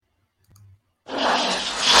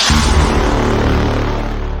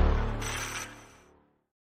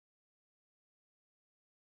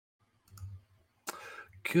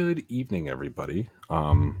Good evening, everybody.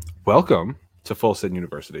 Welcome to Full Sin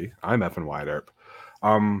University. I'm F and Wyatt Earp.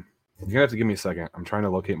 You're gonna have to give me a second. I'm trying to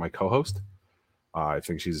locate my co-host. I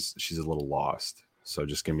think she's a little lost, so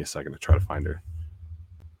just give me a second to try to find her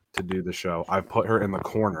to do the show. I put her in the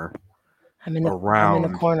corner. I'm in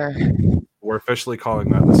the corner. We're officially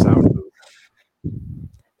calling that the sound booth.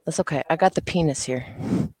 That's okay. I got the penis here.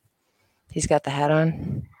 He's got the hat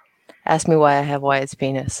on. Ask me why I have Wyatt's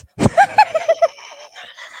penis.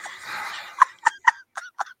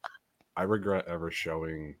 I regret ever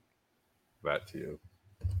showing that to you.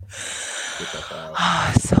 Get that out.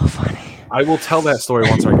 Oh, it's so funny. I will tell that story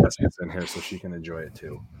once our guest gets in here so she can enjoy it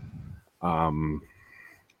too.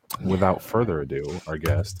 Without further ado, our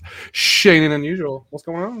guest, Shane.and.unusual. What's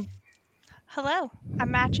going on? Hello.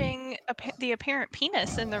 I'm matching the apparent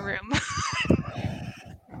penis in the room.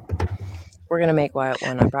 We're going to make Wyatt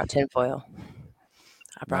one. I brought tinfoil.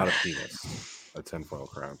 Not a penis. A tinfoil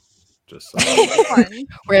crown. Just so.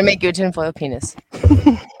 We're going to make you a tinfoil penis.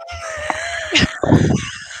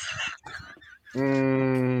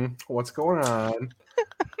 What's going on?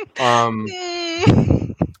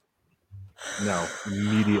 No,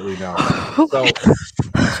 immediately no. So,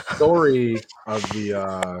 story of the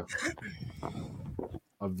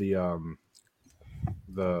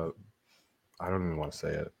I don't even want to say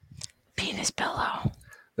it. Penis pillow.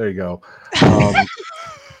 There you go.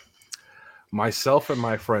 Myself and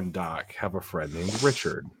my friend Doc have a friend named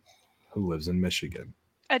Richard who lives in Michigan.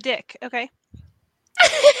 A dick, okay.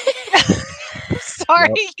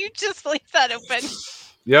 Sorry, you just leave that open.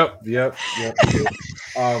 Yep.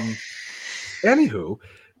 Anywho,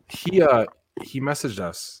 he messaged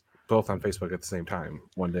us both on Facebook at the same time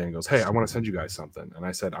one day and goes, "Hey, I want to send you guys something." And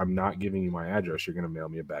I said, "I'm not giving you my address. You're going to mail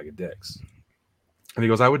me a bag of dicks." And he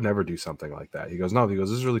goes, "I would never do something like that." He goes, "No." He goes,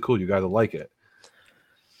 "This is really cool. You guys will like it."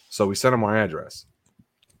 So we sent him our address.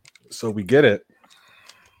 So we get it,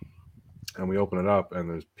 and we open it up, and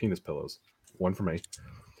there's penis pillows. One for me,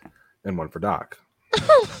 and one for Doc.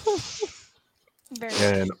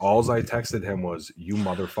 And alls I texted him was, "You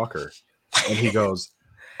motherfucker." And he goes,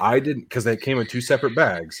 "I didn't," because they came in two separate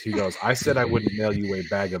bags. He goes, "I said I wouldn't mail you a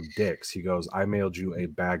bag of dicks." He goes, "I mailed you a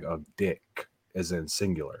bag of dick," as in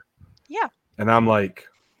singular. Yeah. And I'm like,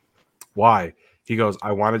 "Why?" He goes,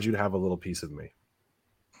 "I wanted you to have a little piece of me."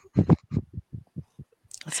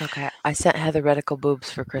 That's okay. I sent Heather reticle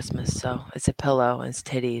boobs for Christmas, so it's a pillow, and it's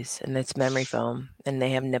titties, and it's memory foam, and they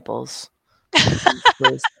have nipples. I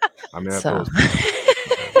mean,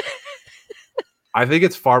 I think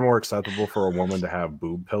it's far more acceptable for a woman to have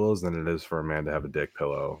boob pillows than it is for a man to have a dick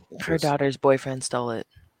pillow. Her daughter's boyfriend stole it.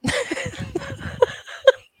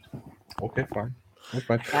 Okay, fine. I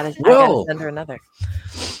gotta send her another.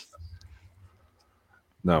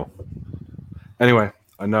 No. Anyway,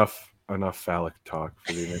 enough phallic talk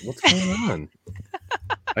for the evening. What's going on?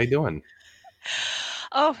 How you doing?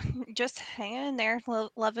 Oh, just hanging in there,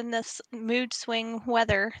 loving this mood swing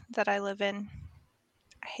weather that I live in.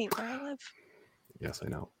 I hate where I live. Yes, I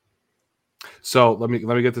know. So let me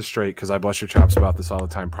get this straight, because I bust your chops about this all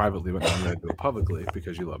the time privately, but now I'm going to do it publicly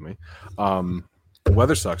because you love me. The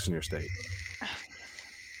weather sucks in your state.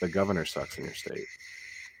 The governor sucks in your state.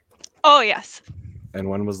 Oh yes. And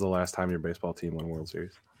when was the last time your baseball team won a World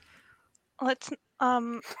Series? Let's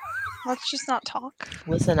just not talk.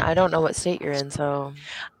 Listen, I don't know what state you're in, so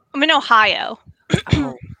I'm in Ohio.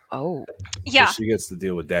 Oh. Yeah. So she gets to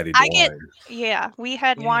deal with Daddy DeWine. We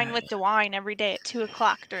had wine with DeWine every day at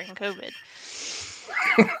 2:00 during COVID.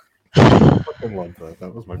 I fucking love that.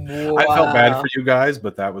 That was my. Wow. I felt bad for you guys,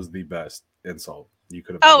 but that was the best insult you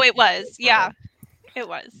could have. Oh, it was. Yeah, it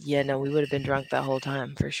was. Yeah, no, we would have been drunk that whole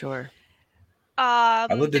time for sure. I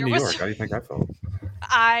lived in New York. How do you think I felt?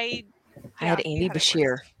 I had Andy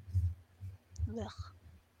Bashir.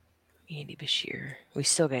 Andy Bashir. We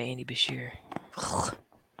still got Andy Bashir.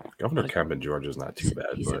 Governor Kemp in Georgia is not too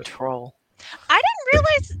bad. He's a troll. I didn't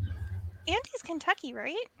realize Andy's Kentucky,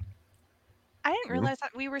 right? I didn't realize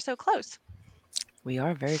that we were so close. We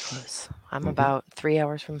are very close. I'm about 3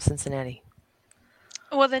 hours from Cincinnati.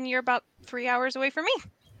 Well, then you're about 3 hours away from me.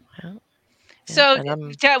 Yeah. So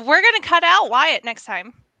we're going to cut out Wyatt next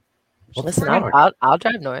time. Listen, I'll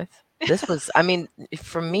drive north. This was, I mean,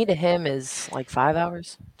 from me to him is like 5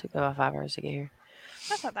 hours. Took about 5 hours to get here.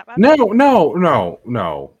 That's not that bad. No.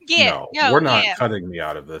 Yeah. No. We're not cutting me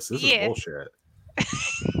out of this. This is bullshit.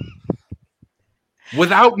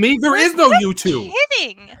 Without me, there is no YouTube.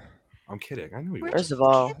 Kidding. I'm kidding. I know you. First of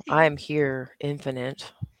all, I am here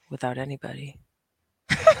infinite without anybody.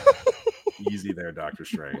 Easy there, Dr.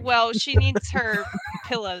 Strange. Well, she needs her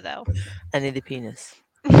pillow, though. I need the penis.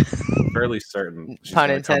 Fairly certain. Pun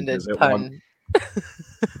intended. Pun.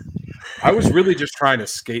 I was really just trying to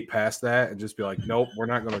skate past that and just be like, nope, we're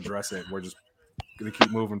not going to address it. We're just going to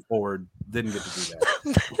keep moving forward. Didn't get to do that.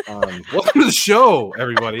 Welcome to the show,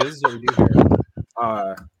 everybody. This is what we do here.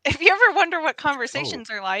 If you ever wonder what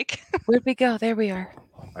conversations are like. Where'd we go? There we are.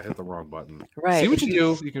 I hit the wrong button. Right. See what you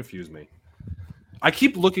do? You confuse me. I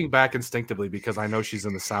keep looking back instinctively because I know she's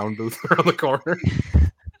in the sound booth around the corner.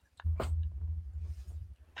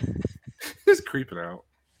 Just creeping out.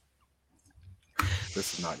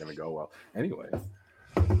 This is not going to go well. Anyway.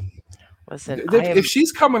 Listen, if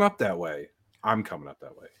she's coming up that way, I'm coming up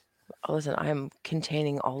that way. Listen, I'm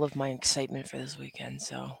containing all of my excitement for this weekend,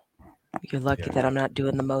 so you're lucky that I'm not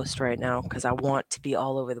doing the most right now because I want to be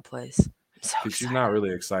all over the place. She's not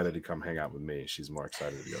really excited to come hang out with me. She's more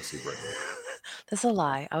excited to go see Brittany. That's a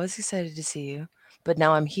lie. I was excited to see you, but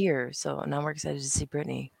now I'm here, so now we're excited to see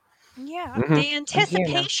Brittany. Yeah, the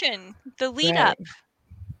anticipation, the lead up.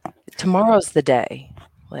 Tomorrow's the day.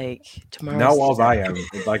 Like tomorrow. Now all I am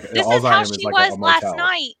is like this is how she was last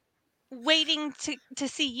night, waiting to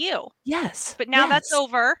see you. Yes, but now that's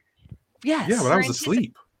over. Yes. Yeah, but I was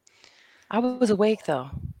asleep. I was awake though.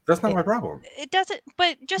 That's not my problem. It doesn't.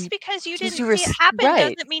 But just because you didn't see it happen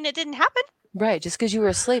doesn't mean it didn't happen. Right. Just because you were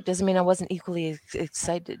asleep doesn't mean I wasn't equally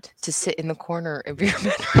excited to sit in the corner of your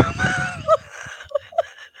bedroom.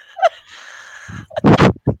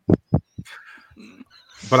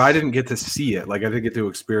 But I didn't get to see it. Like I didn't get to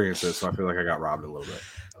experience it, so I feel like I got robbed a little bit.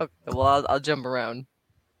 Okay. Well, I'll jump around.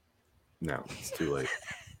 No, it's too late.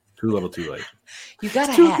 Too little, too late. You got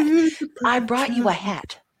a hat. I brought you a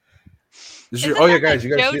hat. Yeah, guys,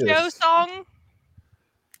 you guys see JoJo this. song?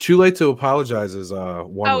 Too Late to Apologize is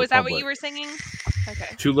one. Oh, is that what you were singing?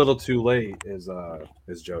 Okay. Too Little, Too Late is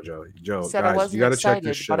JoJo. Joe, said guys, I wasn't you got to excited, check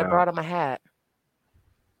this shit but out. I brought him a hat.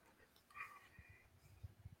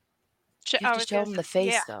 You have to show him the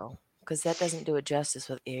face though, because that doesn't do it justice.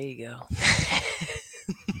 There you go.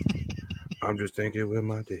 I'm just thinking with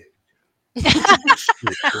my dick.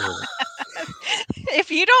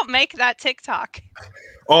 If you don't make that TikTok.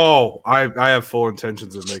 Oh, I have full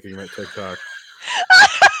intentions of making that TikTok.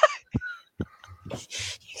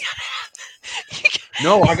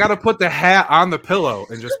 No, I got to put the hat on the pillow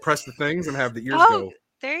and just press the things and have the ears go.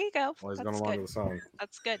 There you go. While he's going along with the song.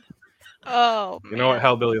 That's good. Oh, you know what,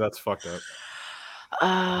 Hellbilly? That's fucked up.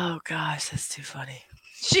 Oh gosh, that's too funny.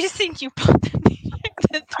 She's seen you pop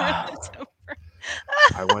the over.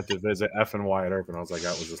 I went to visit F and Wyatt Earp and I was like,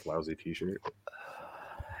 that was this lousy t-shirt.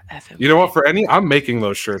 You know what? I'm making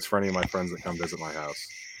those shirts for any of my friends that come visit my house.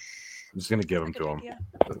 I'm just gonna give them to them.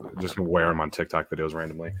 I'm just gonna wear them on TikTok videos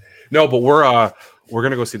randomly. No, but we're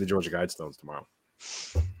gonna go see the Georgia Guidestones tomorrow,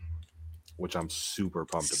 which I'm super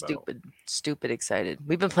pumped about. Stupid excited.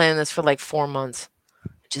 We've been planning this for like 4 months.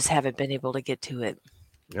 Just haven't been able to get to it.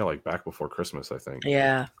 Yeah, like back before Christmas, I think.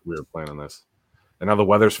 Yeah, we were planning this, and now the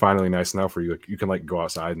weather's finally nice enough where you can like go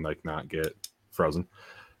outside and like not get frozen.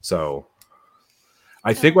 So,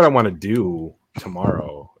 I think what I want to do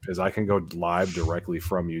tomorrow is I can go live directly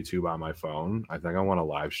from YouTube on my phone. I think I want to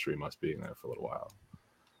live stream us being there for a little while.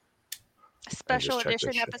 A special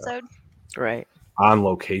edition episode. Right. On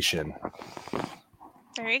location.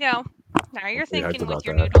 There you go. Now you're thinking with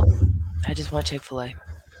your that. noodle. I just want Chick-fil-A.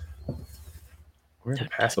 We're going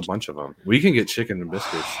to pass a bunch of them. We can get chicken and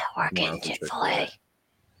biscuits. We're getting Chick-fil-A.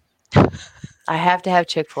 I have to have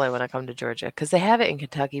Chick-fil-A when I come to Georgia because they have it in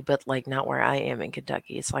Kentucky, but like not where I am in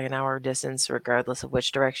Kentucky. It's like an hour distance regardless of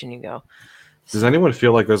which direction you go. Does anyone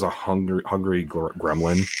feel like there's a hungry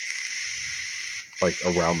gremlin like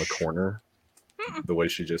around the corner? Mm-mm. The way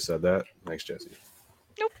she just said that? Thanks, Jessie.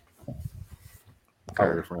 Nope. How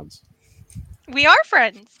are your friends? We are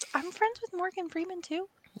friends. I'm friends with Morgan Freeman too.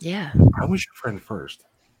 Yeah. I was your friend first.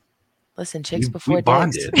 Listen, chicks before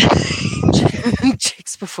dicks.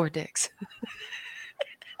 Chicks before dicks.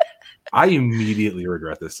 I immediately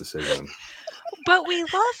regret this decision. But we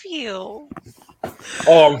love you.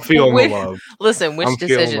 Oh, I'm feeling the love. Listen, which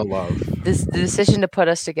decision? The decision to put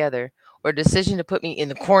us together or decision to put me in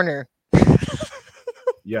the corner?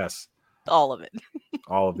 Yes. All of it.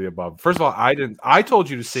 All of the above. First of all, I told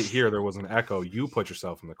you to sit here. There was an echo. You put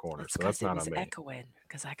yourself in the corner, so that's not on me. Echoing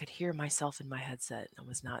because I could hear myself in my headset. I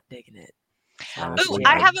was not digging it. Ooh,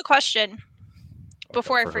 I have a question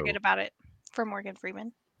before I forget about it for Morgan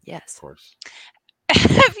Freeman. Yes, of course.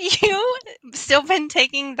 Have you still been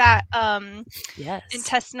taking that yes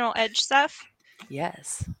intestinal edge stuff?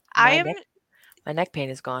 Yes. My neck pain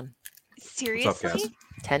is gone. Seriously? What's up,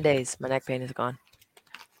 10 days. My neck pain is gone.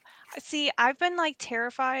 See, I've been like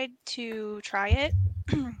terrified to try it.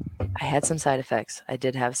 I had some side effects. I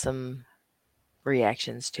did have some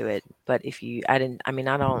reactions to it, but I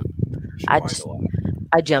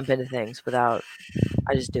I jump into things without.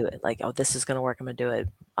 I just do it. Like, oh, this is gonna work. I'm gonna do it.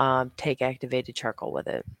 Take activated charcoal with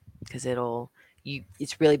it because it'll.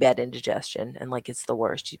 It's really bad indigestion and like it's the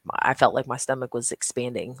worst. I felt like my stomach was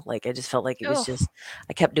expanding. Like I just felt like it was Ugh. just.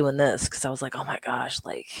 I kept doing this because I was like, oh my gosh,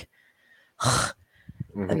 like.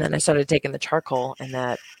 And then I started taking the charcoal, and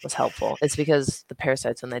that was helpful. It's because the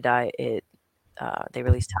parasites, when they die, they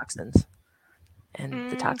release toxins,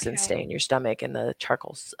 and the toxins stay in your stomach, and the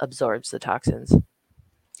charcoal absorbs the toxins.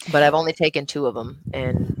 But I've only taken 2 of them,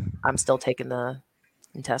 and I'm still taking the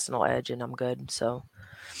intestinal edge, and I'm good. So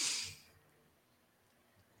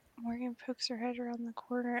Morgan pokes her head around the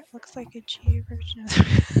corner. It looks like a G version of.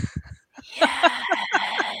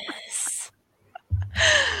 yes.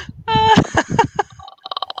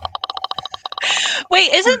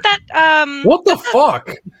 Wait, isn't that What the fuck?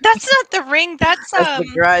 That's not The Ring. That's The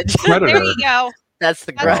Grudge. Predator. There you go. That's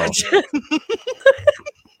the Grudge.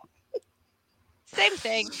 Same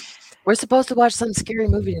thing. We're supposed to watch some scary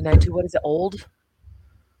movie tonight too. What is it? Old?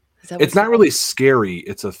 Is that It's not really scary.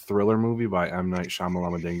 It's a thriller movie by M. Night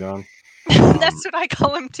Shyamalan Ding Dong. That's what I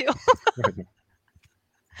call him too.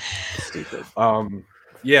 Stupid.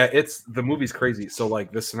 Yeah, the movie's crazy. So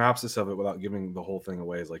like the synopsis of it, without giving the whole thing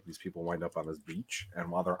away, is like these people wind up on this beach,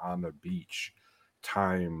 and while they're on the beach,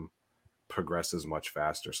 time progresses much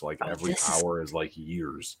faster. So like every hour is like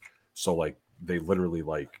years. So like they literally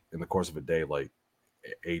like in the course of a day like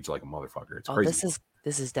age like a motherfucker. It's crazy.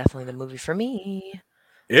 This is definitely the movie for me.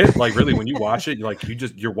 It like really when you watch it,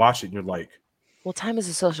 you're watching and you're like, well, time is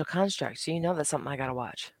a social construct, so you know that's something I gotta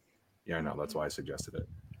watch. Yeah, I know. That's why I suggested it.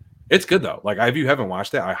 It's good though. Like if you haven't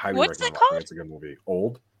watched it, I highly recommend it watching called? it. It's a good movie.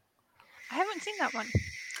 Old. I haven't seen that one.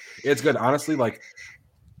 It's good. Honestly, like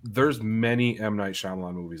there's many M. Night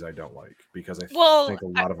Shyamalan movies I don't like because I think a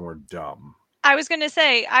lot of them are dumb. I was gonna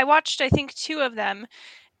say I watched I think 2 of them,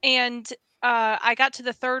 and I got to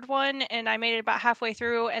the 3rd one and I made it about halfway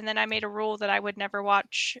through, and then I made a rule that I would never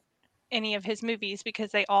watch any of his movies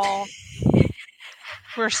because they all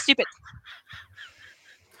were stupid.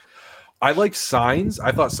 I like Signs.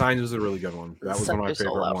 I thought Signs was a really good one. That was one of my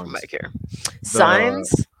favorite ones.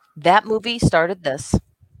 Signs. That movie started this.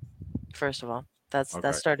 First of all, that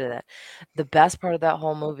started it. The best part of that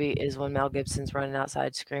whole movie is when Mel Gibson's running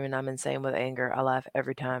outside screaming, "I'm insane with anger." I laugh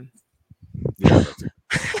every time. Yeah,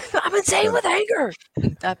 I'm insane with anger.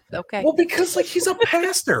 Okay. Well, because like he's a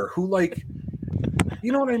pastor who like,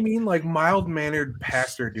 you know what I mean? Like mild mannered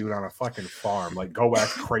pastor dude on a fucking farm, like go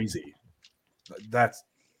act crazy.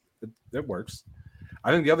 It works.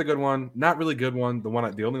 I think the other good one, not really good one, the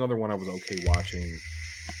only other one I was okay watching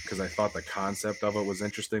because I thought the concept of it was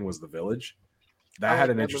interesting was The Village. That had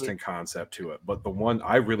an interesting concept to it, but the one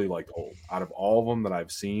I really liked, Old. Out of all of them that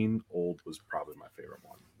I've seen, Old was probably my favorite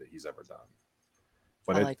one that he's ever done.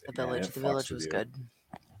 But I like The Village. The Village was good.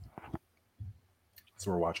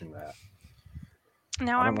 So we're watching that.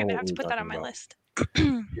 Now I'm going to have to put that on my list.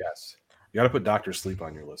 Yes. You got to put Dr. Sleep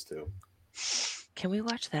on your list too. Can we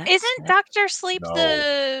watch that? Isn't Dr. Sleep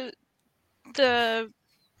the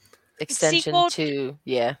extension sequel to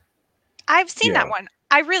I've seen that one.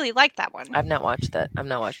 I really like that one. I've not watched that. I've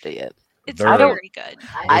not watched it yet. It's very good.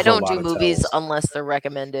 I don't do movies unless they're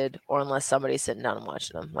recommended or unless somebody's sitting down and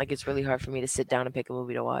watching them. Like it's really hard for me to sit down and pick a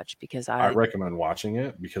movie to watch because I recommend watching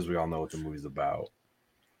it because we all know what the movie's about.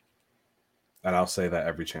 And I'll say that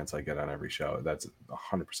every chance I get on every show. That's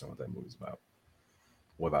 100% what that movie's about.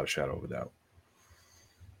 Without a shadow of a doubt.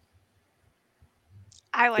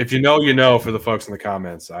 If you know, you know, for the folks in the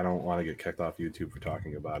comments. I don't want to get kicked off YouTube for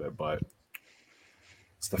talking about it, but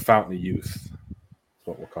it's the fountain of youth. That's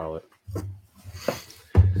what we'll call it.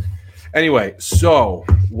 Anyway, so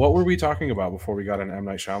what were we talking about before we got an M.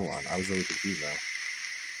 Night Shyamalan? I was really confused now.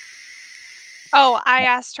 Oh, I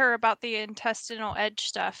asked her about the intestinal edge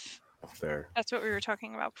stuff. There. That's what we were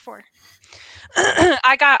talking about before.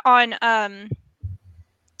 I got on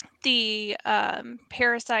the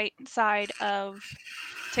parasite side of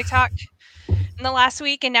TikTok in the last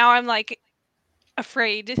week, and now I'm like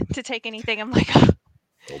afraid to take anything. I'm like,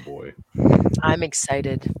 oh boy. I'm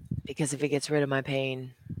excited because if it gets rid of my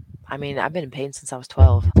pain, I mean, I've been in pain since I was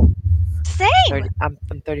 12. Same. I'm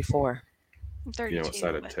 34. I'm 32. You know what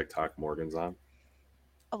side of TikTok Morgan's on?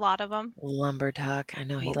 A lot of them. Lumber talk. I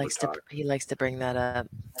know he likes to bring that up,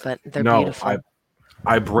 but they're beautiful.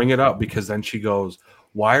 I bring it up because then she goes,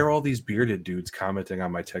 "Why are all these bearded dudes commenting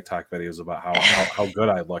on my TikTok videos about how good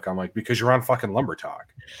I look?" I'm like, because you're on fucking Lumber Talk.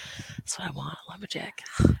 That's what I want, Lumberjack.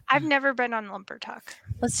 I've never been on Lumber Talk.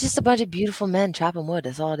 It's just a bunch of beautiful men chopping wood.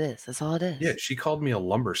 That's all it is. Yeah, she called me a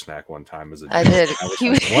lumber snack one time as a joke. I did. I was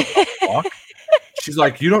like, what the fuck? She's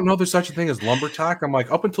like, you don't know there's such a thing as lumber talk? I'm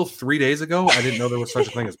like, up until 3 days ago, I didn't know there was such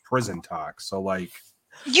a thing as prison talk. So like,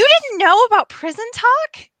 you didn't know about prison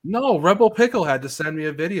talk? No, Rebel Pickle had to send me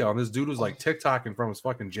a video, and this dude was like TikToking from his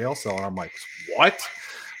fucking jail cell, and I'm like, what?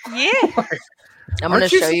 Yeah. I'm gonna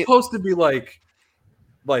show you. Supposed to be like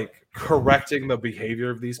correcting the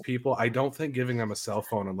behavior of these people. I don't think giving them a cell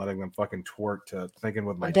phone and letting them fucking twerk to thinking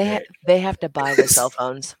with my dick. They have to buy the cell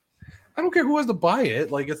phones. I don't care who has to buy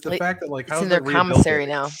it. Like, it's the fact that like it's in their commissary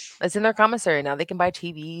now. It's in their commissary now. They can buy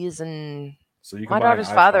TVs and. So you can my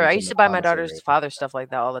daughter's father. I used to buy my daughter's father stuff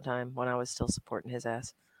like that all the time when I was still supporting his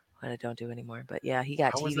ass. What I don't do anymore. But yeah, he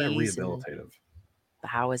got TVs. How is that rehabilitative?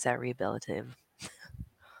 How is that rehabilitative?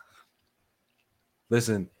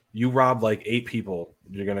 Listen, you robbed like 8 people.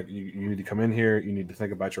 You need to come in here. You need to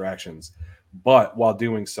think about your actions. But while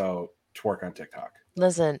doing so, twerk on TikTok.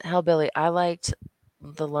 Listen, Hellbilly, I liked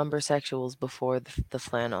the lumbersexuals before the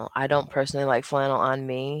flannel. I don't personally like flannel on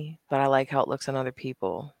me, but I like how it looks on other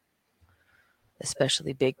people.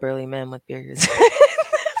 Especially big burly men with beards.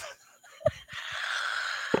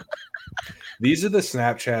 These are the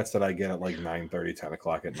Snapchats that I get at like 9:30, 10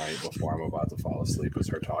 o'clock at night before I'm about to fall asleep. Is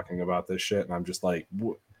her talking about this shit, and I'm just like,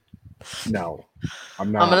 no,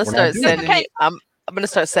 I'm not. I'm gonna start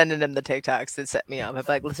sending him the TikToks that set me up. I'm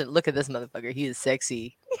like, listen, look at this motherfucker. He is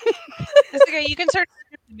sexy. That's okay. You can start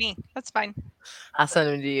sending him to me. That's fine. I'll send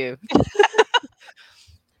him to you.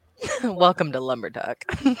 Welcome to Lumber Talk.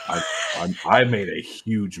 I made a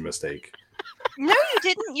huge mistake. No, you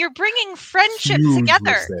didn't. You're bringing friendships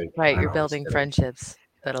together. Mistake. Right, you're building friendships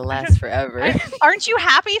that'll last forever. Aren't you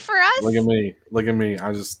happy for us? Look at me.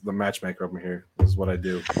 I'm just the matchmaker over here. This is what I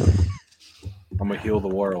do. I'm gonna heal the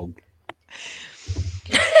world.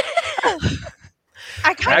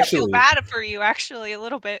 I kind of feel bad for you, actually, a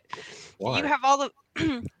little bit. Why? You have all the...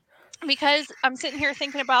 Because I'm sitting here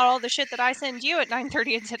thinking about all the shit that I send you at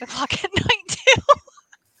 9:30 and 10 o'clock at night, too.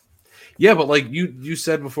 Yeah, but like you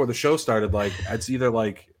said before the show started, like it's either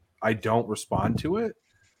like I don't respond to it,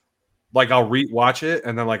 like I'll watch it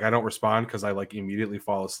and then like I don't respond because I like immediately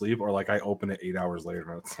fall asleep, or like I open it 8 hours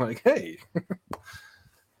later and it's like, hey,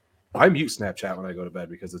 I mute Snapchat when I go to bed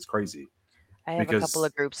because it's crazy. I have a couple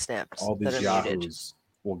of group snaps. All these yahoos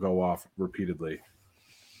will go off repeatedly.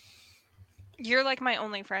 You're like my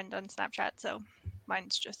only friend on Snapchat, so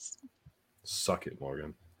mine's just... Suck it,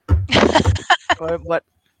 Morgan. What?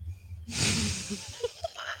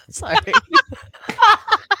 Sorry.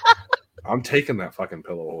 I'm taking that fucking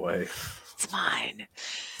pillow away. It's mine.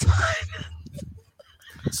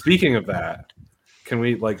 Speaking of that, can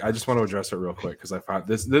we like? I just want to address it real quick because I found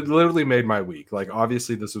this. It literally made my week. Like,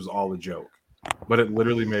 obviously, this was all a joke, but it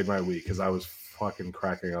literally made my week because I was fucking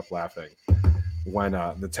cracking up laughing when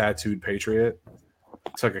the tattooed patriot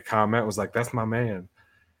took a comment. Was like, "That's my man."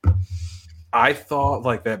 I thought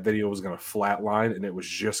like that video was going to flatline and it was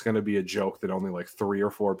just going to be a joke that only like 3 or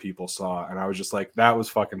 4 people saw. And I was just like, that was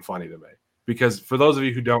fucking funny to me. Because for those of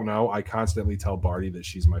you who don't know, I constantly tell Barty that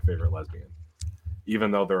she's my favorite lesbian,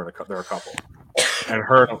 even though they're a couple. And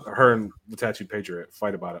her and the Tattooed Patriot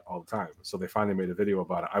fight about it all the time. So they finally made a video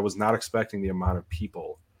about it. I was not expecting the amount of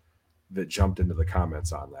people that jumped into the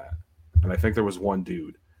comments on that. And I think there was one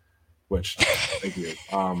dude. Which, thank you.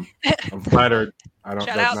 I'm flattered.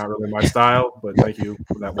 That's not really my style, but thank you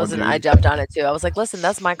for that one. Listen, I jumped on it too. I was like, listen,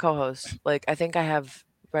 that's my co-host. Like, I think I have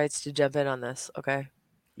rights to jump in on this. Okay.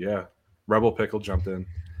 Yeah. Rebel Pickle jumped in.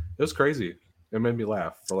 It was crazy. It made me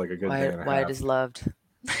laugh for like a good day and a half. Wyatt is loved.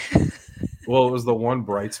 Well, it was the one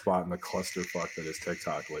bright spot in the clusterfuck that is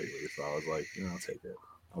TikTok lately. So I was like,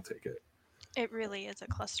 I'll take it. It really is a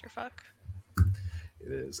clusterfuck.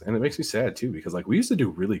 It is. And it makes me sad too, because like we used to do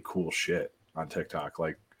really cool shit on TikTok,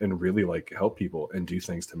 like, and really like help people and do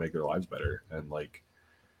things to make their lives better. And like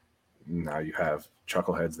now you have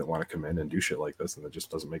chuckleheads that want to come in and do shit like this, and it just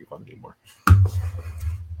doesn't make it fun anymore.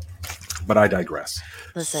 But I digress.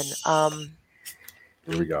 Listen,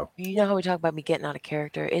 here we go. You know how we talk about me getting out of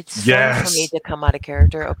character? It's fun for me to come out of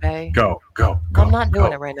character, okay? Go. I'm not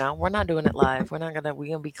doing it right now. We're not doing it live. We're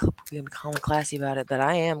gonna be calm and classy about it, but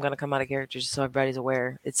I am gonna come out of character just so everybody's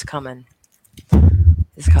aware. It's coming.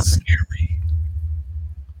 It's coming. Scary.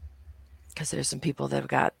 Because there's some people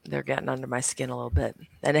they're getting under my skin a little bit.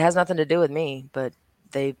 And it has nothing to do with me, but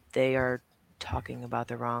they are talking about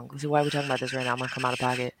the wrong. So why are we talking about this right now? I'm gonna come out of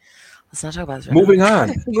pocket. Let's not talk about this right Moving now.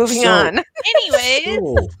 on. Moving on. Anyways.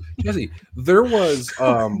 So, Jessie, there was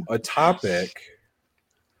a topic.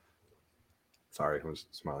 Sorry, I was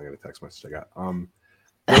smiling at a text message I got.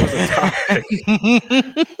 There was a topic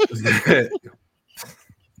that...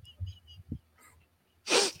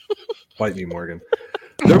 Bite me, Morgan.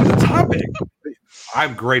 There was a topic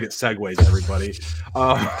I'm great at segues, everybody.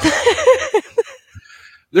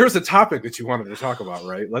 There was a topic that you wanted to talk about,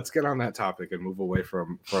 right? Let's get on that topic and move away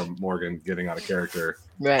from Morgan getting out of character.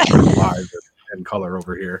 Right. Live and color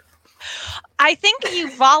over here. I think you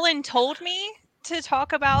voluntold me to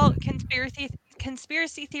talk about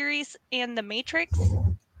conspiracy theories and the Matrix.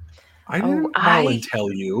 I didn't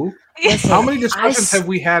volunteer you. Listen, how many discussions have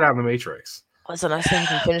we had on the Matrix? Listen, I still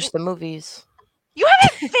haven't finished the movies. You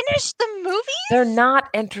haven't finished the movies? They're not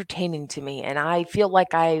entertaining to me, and I feel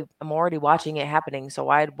like I am already watching it happening, so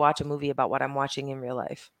I'd watch a movie about what I'm watching in real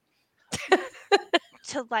life.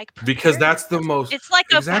 To like because that's the most. It's like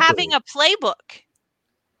having a playbook.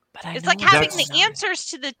 But it's like having the answers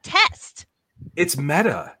to the test. It's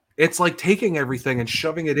meta. It's like taking everything and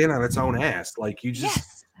shoving it in on its own ass. Like you just.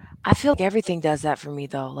 Yes. I feel like everything does that for me,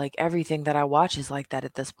 though. Like everything that I watch is like that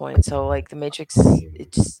at this point. So, like the Matrix,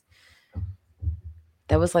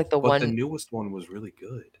 that was like the one. But the newest one was really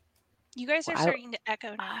good. You guys are starting to echo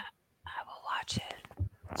now. I will watch it.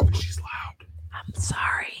 That's because she's loud. I'm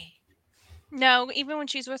sorry. No, even when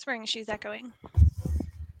she's whispering, she's echoing.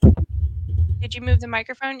 Did you move the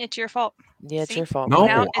microphone? It's your fault. Yeah, it's your fault. No,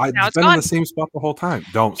 it's I've been in the same spot the whole time.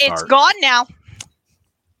 Don't start. It's gone now.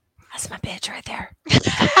 That's my bitch right there.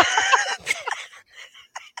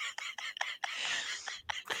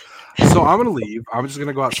 So I'm gonna leave. I'm just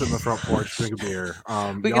gonna go out, sit in the front porch, drink a beer.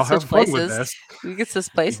 We y'all can have fun with this. We can switch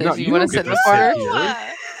places. No, you want to sit in the corner?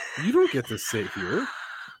 You don't get to sit here.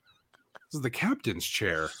 This is the captain's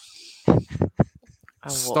chair.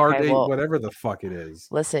 Stardate, whatever the fuck it is.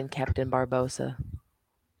 Listen, Captain Barbosa.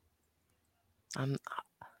 I'm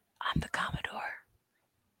the Commodore.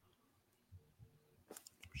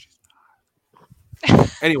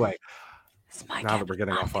 Anyway, now that we're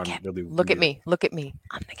getting off on really look at me.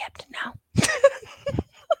 I'm the captain now.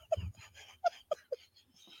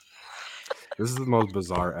 This is the most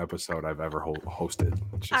bizarre episode I've ever hosted.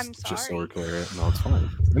 I'm sorry. Just so we're clear. No, it's fine.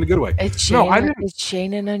 In a good way. It's Shane, it's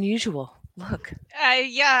Shane and Unusual. Look.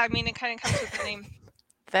 Yeah, I mean, it kind of comes with the name.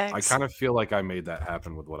 Thanks. I kind of feel like I made that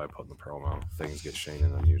happen with what I put in the promo. Things get Shane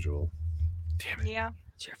and Unusual. Damn it. Yeah.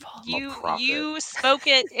 It's your fault. You spoke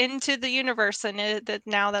it into the universe, and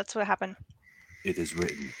now that's what happened. It is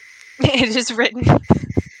written. It is written.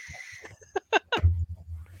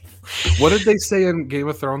 What did they say in Game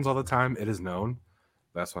of Thrones all the time? It is known.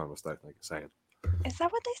 That's what I was saying. Is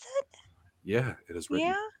that what they said? Yeah, it is written.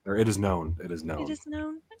 Yeah. Or it is known. It is known. It is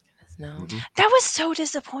known. It is known. Mm-hmm. That was so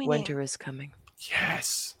disappointing. Winter is coming.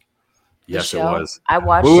 Yes. Yes, it was. I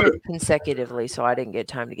watched it consecutively, so I didn't get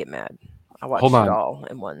time to get mad. I watched it all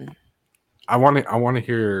in one. I want to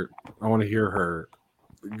hear her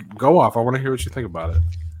go off. I want to hear what you think about it.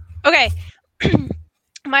 Okay.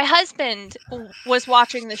 My husband was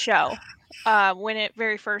watching the show when it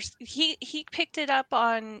very first. He picked it up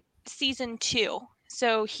on season 2,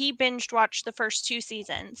 so he binged watched the first 2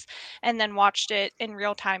 seasons and then watched it in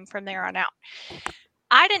real time from there on out.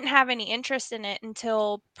 I didn't have any interest in it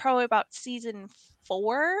until probably about season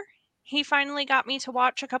 4. He finally got me to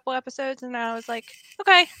watch a couple episodes, and I was like,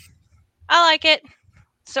 okay, I like it.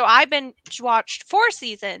 So I binge watched 4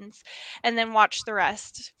 seasons and then watched the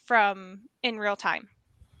rest from in real time.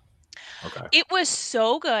 Okay. It was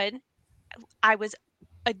so good. I was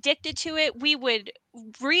addicted to it. We would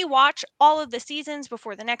rewatch all of the seasons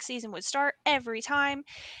before the next season would start every time.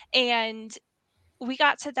 And we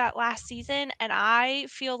got to that last season, and I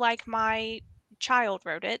feel like my child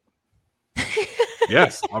wrote it.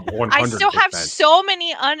 Yes, 100%. I still have so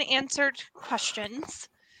many unanswered questions.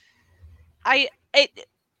 What the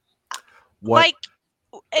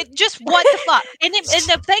fuck? And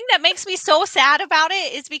the thing that makes me so sad about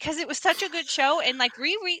it is because it was such a good show, and like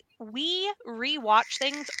we rewatch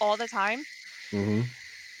things all the time. Mm-hmm.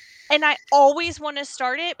 And I always want to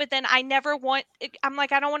start it, but then I never want. I'm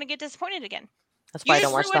like, I don't want to get disappointed again. That's why I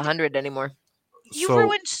don't watch the 100 anymore. You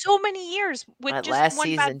ruined so many years with that just last one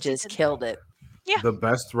season. Just killed it. Yeah. The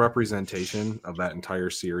best representation of that entire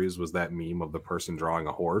series was that meme of the person drawing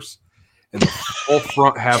a horse, and the whole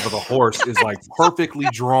front half of the horse is like perfectly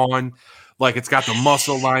drawn, like it's got the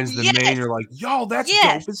muscle lines, the mane. You're like, yo, that's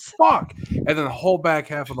dope as fuck. And then the whole back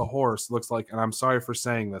half of the horse looks like, and I'm sorry for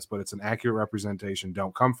saying this, but it's an accurate representation.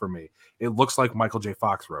 Don't come for me. It looks like Michael J.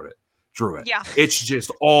 Fox drew it. Yeah. It's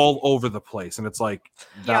just all over the place, and it's like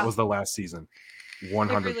that was the last season,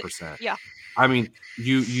 100%. Yeah. I mean,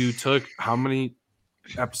 you took how many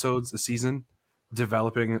episodes a season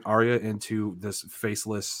developing Arya into this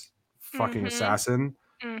faceless fucking assassin?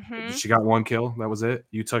 Mm-hmm. She got 1 kill. That was it.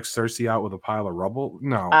 You took Cersei out with a pile of rubble.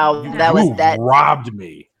 No, that was robbed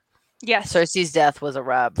me. Yes. Cersei's death was a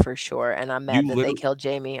rub for sure, and I'm mad You that they literally- killed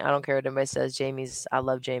Jamie. I don't care what anybody says. I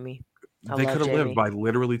love Jamie. They could have lived by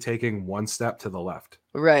literally taking one step to the left.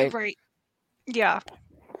 Right. Right. Yeah.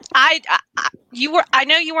 I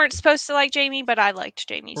know you weren't supposed to like Jamie, but I liked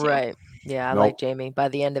Jamie too. Right. Yeah, I Nope. like Jamie. By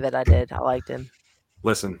the end of it, I did. I liked him.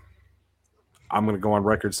 Listen, I'm going to go on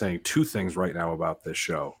record saying two things right now about this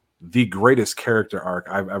show. The greatest character arc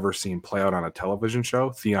I've ever seen play out on a television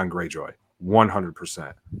show, Theon Greyjoy,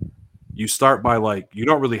 100%. You start by like, you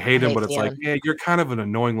don't really hate him, but it's like, yeah, you're kind of an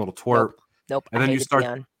annoying little twerp. Nope. And then you start,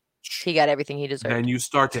 Theon. He got everything he deserved. Then you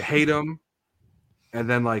start to hate him. And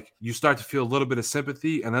then like you start to feel a little bit of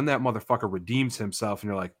sympathy. And then that motherfucker redeems himself. And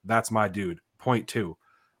you're like, that's my dude. Point two.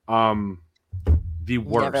 The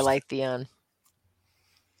worst. Never liked Theon.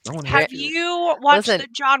 Have you watched the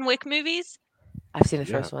John Wick movies? I've seen the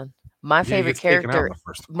first one. My favorite character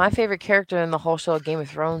in the whole show of Game of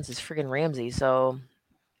Thrones is friggin' Ramsay, so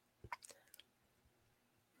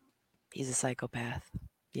he's a psychopath.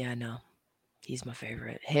 Yeah, I know. He's my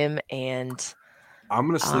favorite. Him and I'm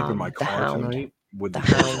gonna sleep in my car tonight with the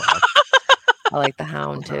Hound. I like the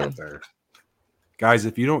Hound too. Guys,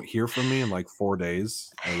 if you don't hear from me in like 4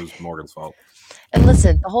 days, it was Morgan's fault. And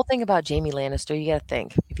listen, the whole thing about Jamie Lannister, you gotta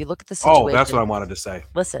think. If you look at the situation. Oh, that's what I wanted to say.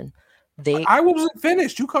 Listen, I wasn't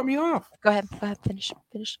finished. You cut me off. Go ahead. Finish.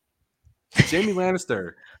 Jamie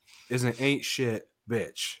Lannister is an ain't shit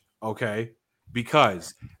bitch, okay?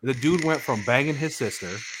 Because the dude went from banging his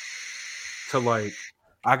sister to like,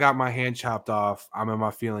 I got my hand chopped off, I'm in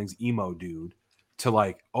my feelings emo dude, to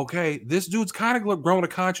like, okay, this dude's kind of grown a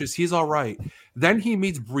conscience, he's all right. Then he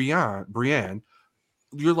meets Brienne.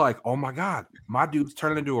 You're like, oh my God, my dude's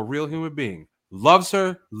turning into a real human being. Loves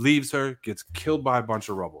her, leaves her, gets killed by a bunch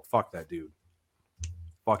of rubble. Fuck that dude.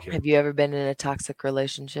 Fuck him. Have you ever been in a toxic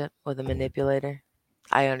relationship with a manipulator?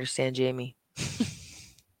 I understand Jamie.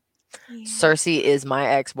 Yeah. Cersei is my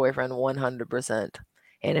ex-boyfriend 100%.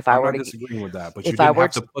 And if I'm not disagreeing with that, but you didn't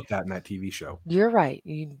have to put that in that TV show. You're right.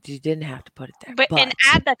 You didn't have to put it there. But and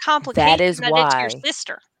add the complication that it's your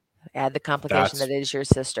sister. Add the complication that it is your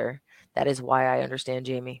sister. That is why I understand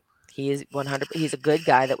Jamie. He is 100. He's a good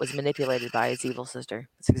guy that was manipulated by his evil sister.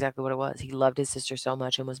 That's exactly what it was. He loved his sister so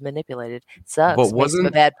much and was manipulated. It sucks. But makes him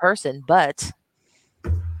a bad person. But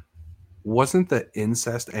wasn't the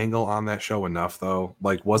incest angle on that show enough though?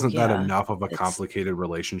 Like, wasn't that enough of a complicated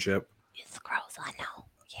relationship? It's gross. I know.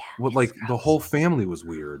 Yeah. Well, like the whole family was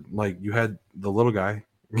weird. Like you had the little guy.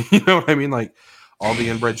 You know what I mean? Like all the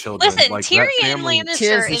inbred children. Listen, like, Tyrion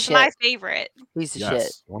Lannister is my favorite. He's the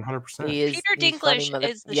shit. 100%. Peter Dinklage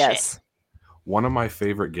is the shit. One of my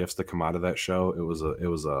favorite gifts to come out of that show. It was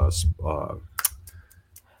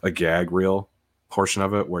a gag reel portion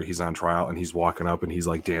of it where he's on trial and he's walking up and he's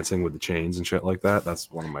like dancing with the chains and shit like that.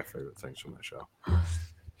 That's one of my favorite things from that show.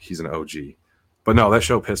 He's an OG. But no, that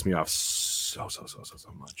show pissed me off so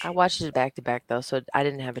much. I watched it back to back though, so I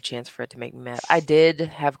didn't have a chance for it to make me mad. I did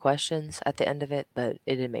have questions at the end of it, but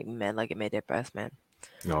it didn't make me mad like it made their breath mad.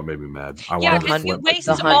 No, it made me mad. Yeah, because you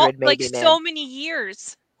wasted so many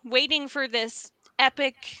years waiting for this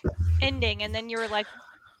epic ending, and then you were like,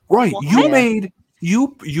 right, what?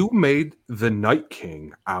 You made the Night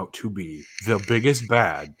King out to be the biggest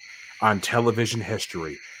bad on television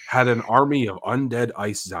history. Had an army of undead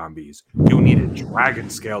ice zombies. You needed dragon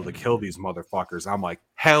scale to kill these motherfuckers. I'm like,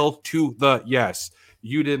 hell to the yes.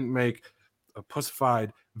 You didn't make a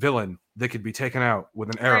pussified villain that could be taken out with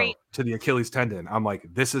an arrow to the Achilles tendon. I'm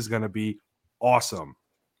like, this is going to be awesome.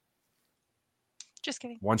 Just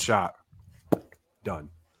kidding. One shot. Done.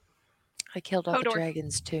 I killed all the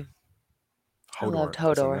dragons too. Hodor. I loved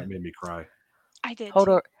Hodor. That made me cry. I did.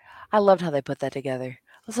 Hodor. I loved how they put that together.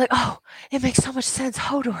 I was like, oh, it makes so much sense.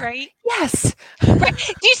 Hodor. Right? Yes. Right.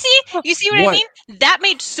 Do you see what I mean? That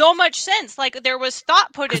made so much sense. Like there was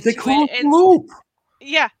thought put into it. Loop.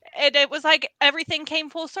 Yeah. And it was like everything came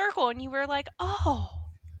full circle and you were like, oh.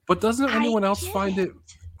 But doesn't anyone else find it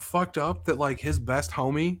fucked up that like his best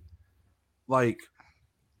homie, like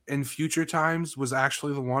in future times, was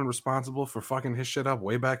actually the one responsible for fucking his shit up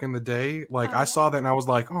way back in the day? Like I saw that and I was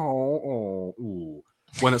like, ooh.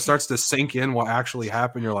 When it starts to sink in what actually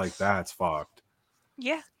happened, you're like, that's fucked.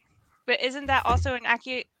 Yeah. But isn't that also an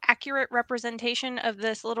accurate representation of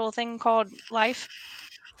this little thing called life?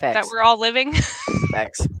 Facts. That we're all living?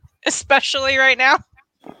 Facts. Especially right now.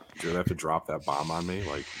 You're gonna have to drop that bomb on me,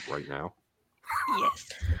 like, right now? Yes.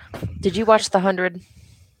 Did you watch The 100?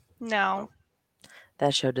 No.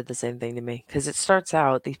 That show did the same thing to me. Because it starts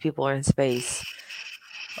out, these people are in space.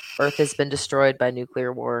 Earth has been destroyed by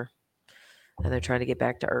nuclear war. And they're trying to get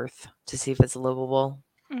back to Earth to see if it's livable.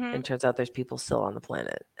 Mhm. and turns out there's people still on the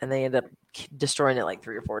planet, and they end up destroying it like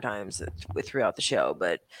 3 or 4 times throughout the show.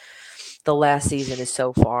 But the last season is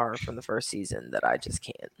so far from the first season that I just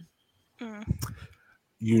can't. Mm.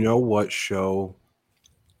 You know what show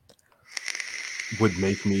would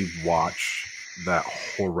make me watch that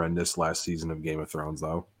horrendous last season of Game of Thrones,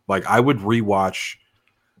 though? Like, I would rewatch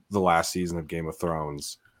the last season of Game of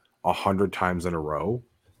Thrones 100 times in a row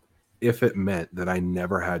if it meant that I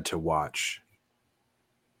never had to watch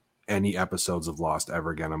any episodes of Lost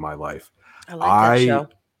ever again in my life. I like that show.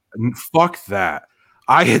 Fuck that.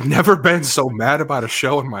 I had never been so mad about a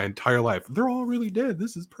show in my entire life. They're all really dead.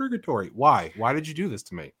 This is purgatory. Why? Why did you do this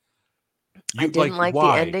to me? I didn't like the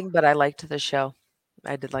ending, but I liked the show.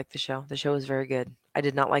 I did like the show. The show was very good. I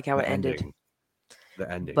did not like how it ended.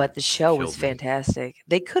 The ending. But the show was killed me. fantastic.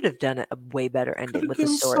 They could have done a way better Could ending have with the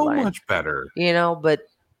done so storyline. much better. You know, but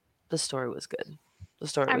the story was good. The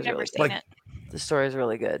story I've was never really seen good. it. The story is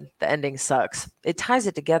really good. The ending sucks. It ties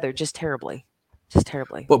it together just terribly. Just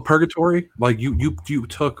terribly. But Purgatory, like you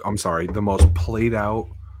took, I'm sorry, the most played out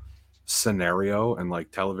scenario in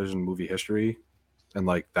like television movie history, and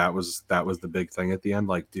like that was the big thing at the end.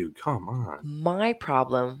 Like, dude, come on. My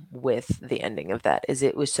problem with the ending of that is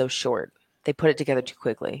it was so short. They put it together too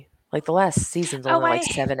quickly. Like the last season's only like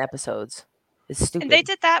 7 episodes. It's stupid. And they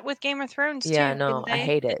did that with Game of Thrones too. Yeah, no, I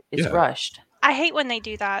hate it. It's rushed. I hate when they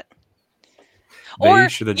do that. They or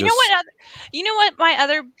should have you know what? You know what? My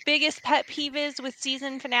other biggest pet peeve is with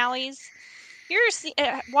season finales. You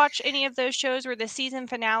ever watch any of those shows where the season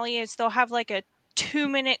finale is they'll have like a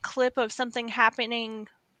 2-minute clip of something happening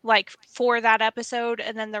like for that episode,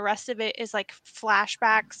 and then the rest of it is like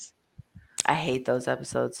flashbacks. I hate those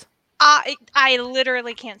episodes. I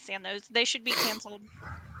literally can't stand those. They should be canceled.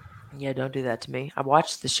 Yeah, don't do that to me. I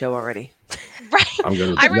watched the show already. Right.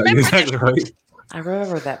 I remember exactly right. I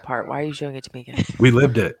remember that part. Why are you showing it to me again? We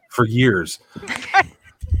lived it for years.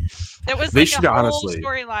 It was like a whole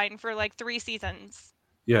storyline for like 3 seasons.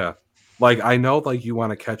 Yeah. Like, I know, like, you want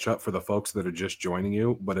to catch up for the folks that are just joining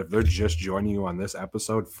you, but if they're just joining you on this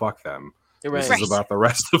episode, fuck them. Right. This is about the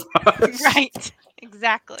rest of us. Right.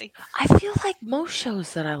 Exactly. I feel like most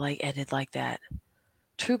shows that I like ended like that.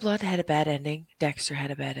 True Blood had a bad ending. Dexter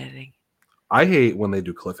had a bad ending. I hate when they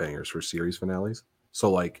do cliffhangers for series finales.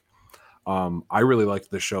 So, like, I really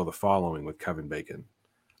liked the show The Following with Kevin Bacon.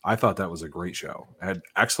 I thought that was a great show. It had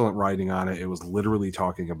excellent writing on it. It was literally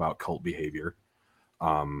talking about cult behavior.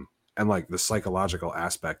 And like the psychological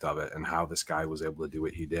aspect of it and how this guy was able to do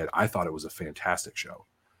what he did. I thought it was a fantastic show.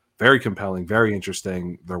 Very compelling, very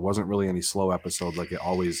interesting. There wasn't really any slow episodes. Like, it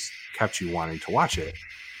always kept you wanting to watch it.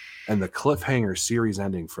 And the cliffhanger series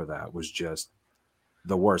ending for that was just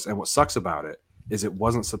the worst. And what sucks about it is it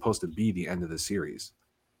wasn't supposed to be the end of the series.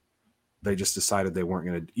 They just decided they weren't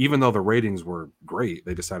going to, even though the ratings were great,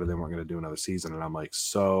 they decided they weren't going to do another season. And I'm like,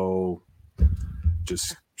 so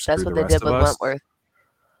just that's what they did with Wentworth.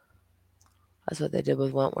 That's what they did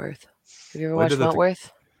with Wentworth. Have you ever watched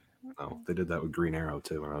Wentworth? No, they did that with Green Arrow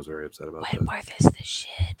too, and I was very upset about that. Wentworth is the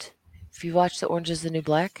shit. Have you watched The Orange is the New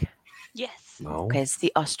Black? Yes. No. Okay, it's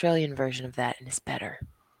the Australian version of that, and it's better.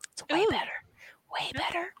 It's way better. Way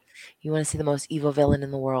better. You want to see the most evil villain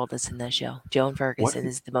in the world that's in that show? Joan Ferguson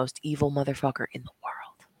is the most evil motherfucker in the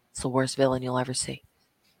world. It's the worst villain you'll ever see.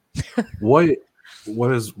 What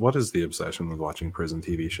is the obsession with watching prison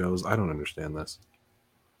TV shows? I don't understand this.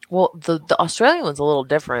 Well, the Australian one's a little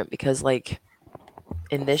different because, like,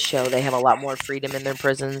 in this show, they have a lot more freedom in their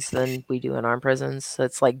prisons than we do in our prisons. So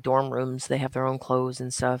it's like dorm rooms. They have their own clothes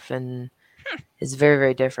and stuff, and it's very,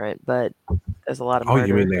 very different. But there's a lot of murder. Oh,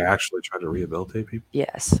 you mean they actually try to rehabilitate people?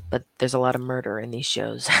 Yes, but there's a lot of murder in these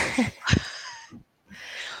shows. A lot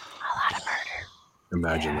of murder.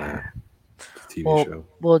 Imagine that. TV show.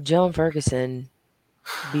 Well, Joan Ferguson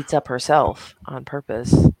beats up herself on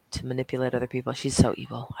purpose to manipulate other people. She's so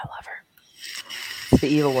evil. I love her. It's the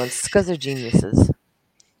evil ones. It's because they're geniuses.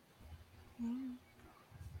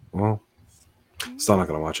 Well, still not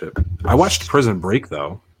gonna watch it. I watched Prison Break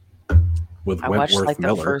though, with Wentworth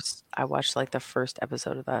Miller. I watched like the first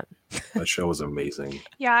episode of that. That show was amazing.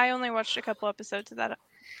 Yeah, I only watched a couple episodes of that.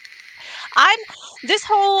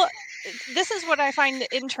 This is what I find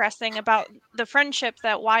interesting about the friendship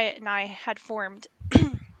that Wyatt and I had formed.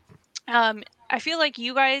 I feel like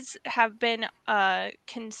you guys have been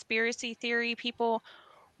conspiracy theory people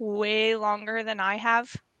way longer than I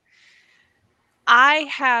have.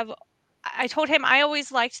 I told him I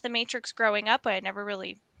always liked The Matrix growing up, but I never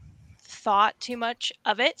really thought too much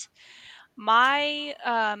of it. My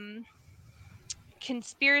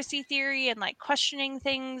conspiracy theory and like questioning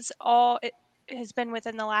things it has been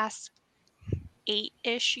within the last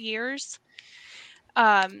 8-ish years.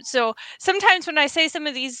 So sometimes when I say some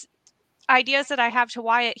of these ideas that I have to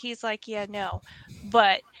Wyatt, he's like, yeah, no,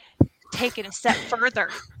 but take it a step further.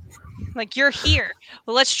 Like, you're here.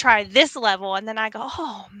 Well, let's try this level. And then I go,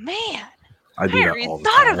 oh, man, I do that never even all the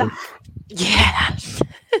thought of time. that. Yeah.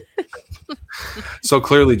 So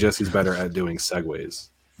clearly Jesse's better at doing segues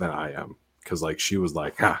than I am. Because like she was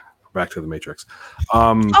like, back to the Matrix.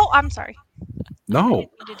 Oh, I'm sorry. I No, didn't mean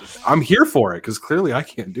to do that. I'm here for it because clearly I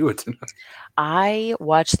can't do it tonight. I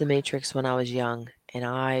watched The Matrix when I was young, and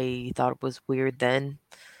I thought it was weird then.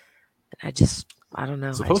 And I don't know.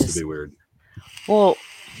 It's supposed to be weird. Well,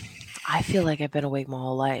 I feel like I've been awake my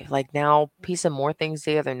whole life. Like now, piecing more things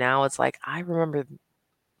together now, it's like I remember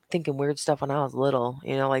thinking weird stuff when I was little.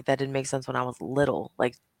 You know, like that didn't make sense when I was little.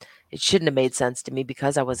 Like it shouldn't have made sense to me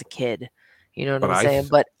because I was a kid. You know what But I'm I saying?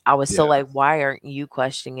 But I was still yeah. like, why aren't you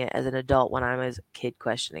questioning it as an adult when I'm as a kid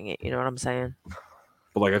questioning it? You know what I'm saying?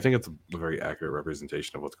 But like I think it's a very accurate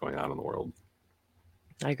representation of what's going on in the world.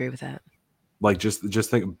 I agree with that. Like just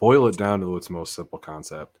think, boil it down to its most simple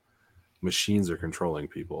concept. Machines are controlling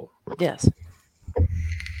people. Yes.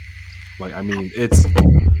 Like I mean,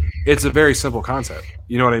 it's a very simple concept.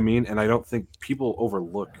 You know what I mean? And I don't think people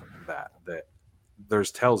overlook that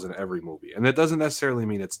there's tells in every movie. And that doesn't necessarily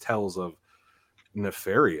mean it's tells of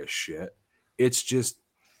nefarious shit. It's just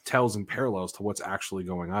tells and parallels to what's actually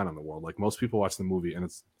going on in the world. Like most people watch the movie, and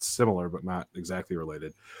it's similar but not exactly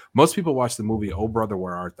related. Most people watch the movie "Oh Brother,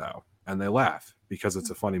 Where Art Thou?" and they laugh because it's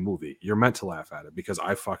a funny movie. You're meant to laugh at it because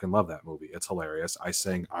I fucking love that movie. It's hilarious. I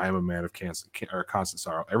sing "I Am a Man of Constant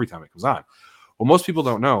Sorrow" every time it comes on. Well, most people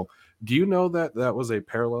don't know. Do you know that that was a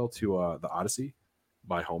parallel to the Odyssey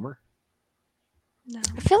by Homer? No.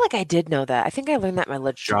 I feel like I did know that. I think I learned that in my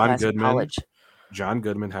literature class in college. John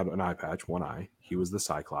Goodman had an eye patch, one eye. He was the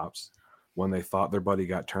Cyclops. When they thought their buddy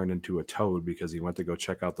got turned into a toad because he went to go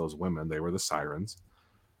check out those women, they were the sirens.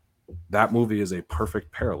 That movie is a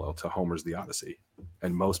perfect parallel to Homer's The Odyssey.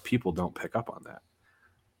 And most people don't pick up on that.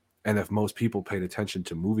 And if most people paid attention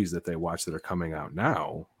to movies that they watch that are coming out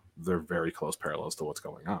now, they're very close parallels to what's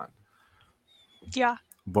going on. Yeah.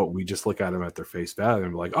 But we just look at them at their face value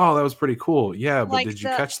and be like, oh, that was pretty cool. Yeah, but Like did you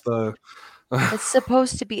catch the... It's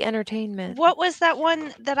supposed to be entertainment. What was that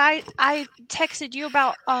one that I texted you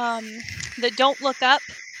about? The Don't Look Up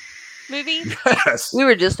movie. Yes. We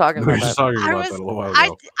were just talking We were about just that. talking about that a little while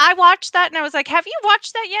ago. I watched that and I was like, "Have you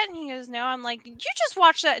watched that yet?" And he goes, "No." I'm like, "You just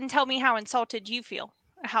watch that and tell me how insulted you feel,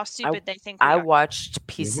 how stupid they think we I are." watched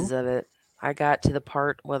pieces of it. I got to the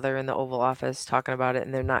part where they're in the Oval Office talking about it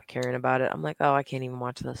and they're not caring about it. I'm like, oh, I can't even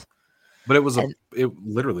watch this. But it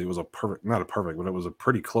literally was a perfect, not a perfect, but it was a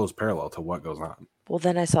pretty close parallel to what goes on. Well,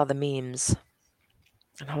 then I saw the memes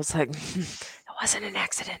and I was like, it wasn't an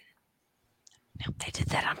accident. No, they did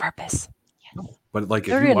that on purpose. But like,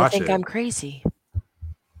 They're if you gonna watch think it, I'm crazy.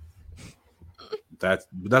 that's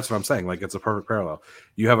what I'm saying. Like, it's a perfect parallel.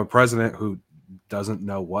 You have a president who doesn't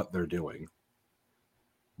know what they're doing,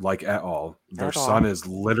 like at all. Their son is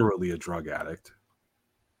literally a drug addict.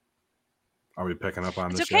 Are we picking up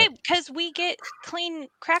on It's this? okay because we get clean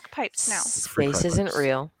crack pipes now. Space isn't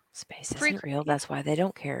real. Space Free- isn't real. That's why they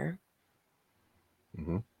don't care.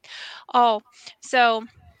 Mm-hmm. Oh, so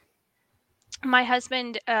my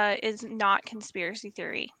husband is not conspiracy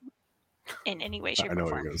theory in any way, shape, I know or what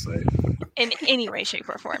form. you're gonna say. In any way, shape,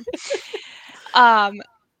 or form.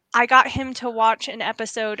 I got him to watch an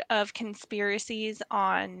episode of Conspiracies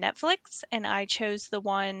on Netflix, and I chose the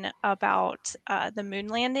one about the moon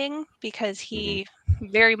landing because he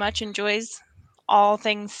very much enjoys all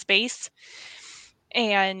things space.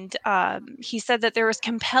 And he said that there was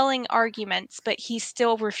compelling arguments, but he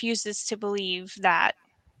still refuses to believe that.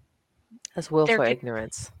 That's willful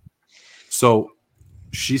ignorance. So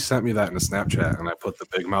she sent me that in a Snapchat, and I put the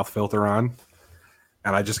big mouth filter on.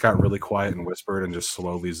 And I just got really quiet and whispered and just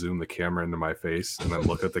slowly zoomed the camera into my face and then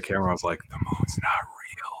looked at the camera. I was like, the moon's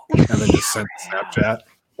not real. And then just sent the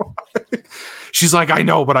Snapchat. She's like, I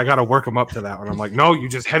know, but I got to work him up to that. And I'm like, no, you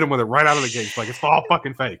just hit him with it right out of the gate. She's like, it's all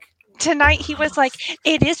fucking fake. Tonight he was like,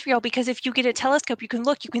 it is real because if you get a telescope, you can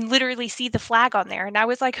look, you can literally see the flag on there. And I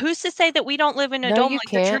was like, who's to say that we don't live in a dome like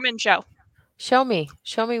the Truman Show? Show me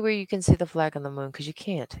where you can see the flag on the moon because you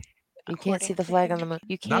can't. You can't see the flag on the moon.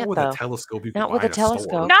 You can't, not with a telescope. You can not with a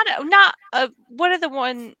telescope. Not what are the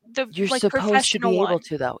one the you're like supposed to be one. able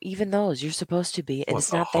to though. Even those you're supposed to be, and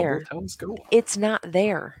it's not Hubble there. Telescope? It's not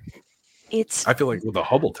there. I feel like with the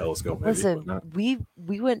Hubble telescope. Maybe, listen, we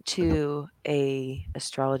went to a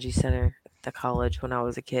astrology center at the college when I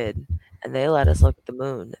was a kid, and they let us look at the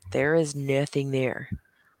moon. There is nothing there.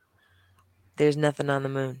 There's nothing on the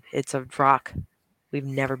moon. It's a rock. We've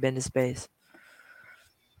never been to space.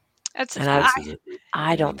 That's And Space is it?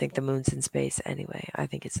 I don't think the moon's in space anyway. I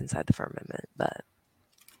think it's inside the firmament, but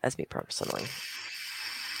that's me personally.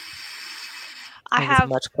 I I think it's have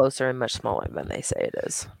much closer and much smaller than they say it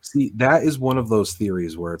is. See, that is one of those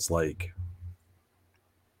theories where it's like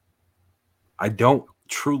I don't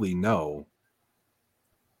truly know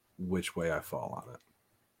which way I fall on it.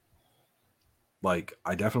 Like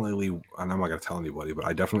I definitely, and I'm not gonna tell anybody, but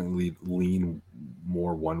I definitely lean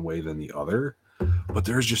more one way than the other. But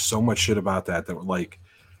there's just so much shit about that like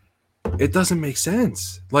it doesn't make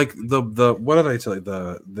sense. Like the what did I tell you?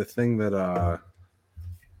 The thing that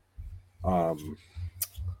um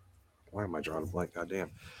why am I drawing a blank?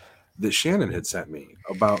 Goddamn. That Shannon had sent me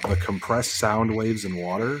about the compressed sound waves in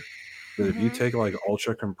water. That if you take like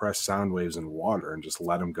ultra compressed sound waves in water and just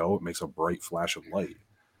let them go, it makes a bright flash of light.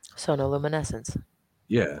 Sonoluminescence.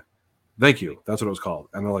 Yeah. Thank you. That's what it was called.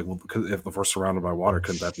 And they're like, well, because if we're surrounded by water,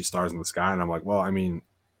 couldn't that be stars in the sky? And I'm like, well, I mean,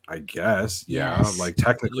 I guess, yeah. Yes. Like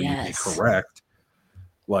technically, you'd be correct.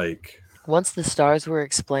 Like once the stars were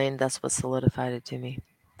explained, that's what solidified it to me.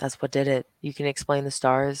 That's what did it. You can explain the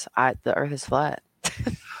stars. The Earth is flat.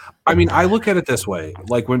 I mean, I look at it this way.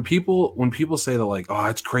 Like when people say that, like, oh,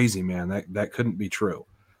 it's crazy, man. That couldn't be true.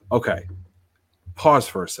 Okay, pause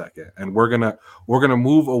for a second, and we're gonna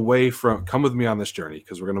move away from. Come with me on this journey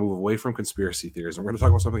because we're gonna move away from conspiracy theories and we're gonna talk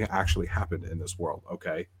about something that actually happened in this world.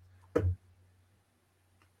 Okay.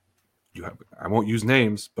 I won't use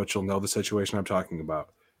names, but you'll know the situation I'm talking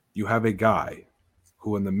about. You have a guy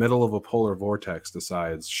who, in the middle of a polar vortex,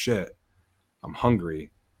 decides, shit, I'm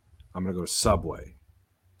hungry. I'm gonna go to Subway.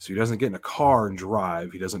 So he doesn't get in a car and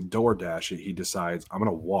drive. He doesn't DoorDash it. He decides, I'm going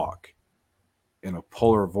to walk in a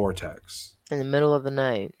polar vortex. In the middle of the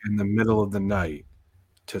night. In the middle of the night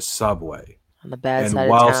to Subway. On the bad side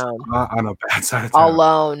of town. On a bad side of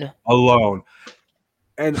town. Alone.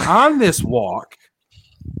 And on this walk,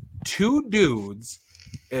 two dudes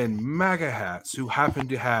in MAGA hats who happen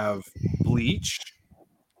to have bleach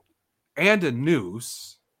and a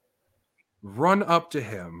noose run up to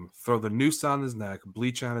him, throw the noose on his neck,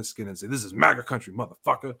 bleach on his skin, and say, "This is MAGA country,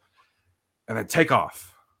 motherfucker," and then take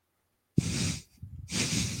off.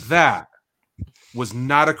 That was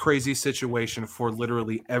not a crazy situation for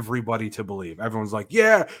literally everybody to believe. Everyone's like,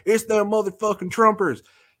 yeah, it's the motherfucking Trumpers.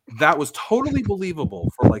 That was totally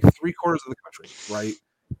believable for like 3/4 of the country, right?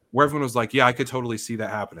 Where everyone was like, yeah, I could totally see that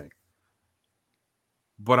happening.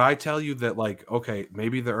 But I tell you that, like, okay,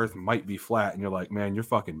 maybe the earth might be flat, and you're like, man, you're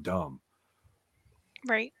fucking dumb.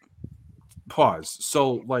 Right. Pause.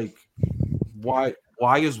 So, like, why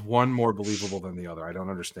is one more believable than the other? I don't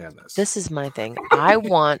understand this. This is my thing. I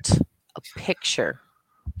want a picture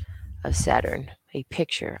of Saturn. A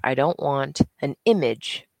picture. I don't want an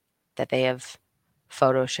image that they have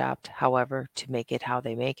photoshopped, however, to make it how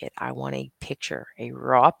they make it. I want a picture, a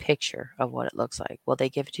raw picture of what it looks like. Will they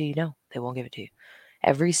give it to you? No, they won't give it to you.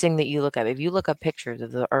 Everything that you look up, if you look up pictures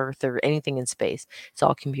of the Earth or anything in space, it's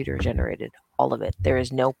all computer generated. All of it. There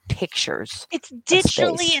is no pictures. It's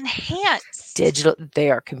digitally enhanced.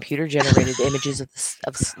 They are computer generated images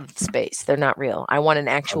of space. They're not real. I want an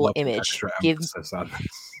actual image.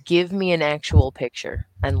 Give me an actual picture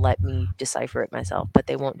and let me decipher it myself. But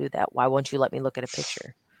they won't do that. Why won't you let me look at a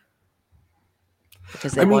picture?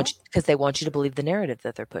 Because they want you to believe the narrative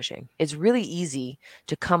that they're pushing. It's really easy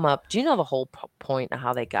to come up. Do you know the whole point of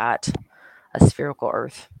how they got a spherical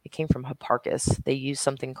Earth? It came from Hipparchus. They used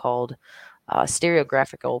something called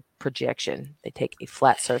stereographical projection. They take a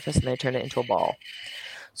flat surface and they turn it into a ball.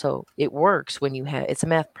 So it works when you have. It's a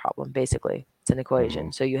math problem, basically. It's an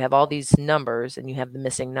equation. So you have all these numbers and you have the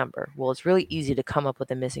missing number. Well, it's really easy to come up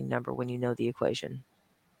with a missing number when you know the equation.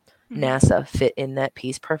 NASA fit in that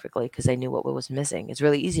piece perfectly because they knew what was missing. It's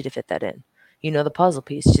really easy to fit that in. You know the puzzle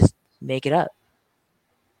piece, just make it up.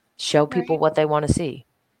 Show people what they want to see.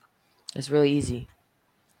 It's really easy.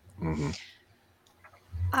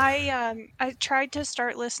 I tried to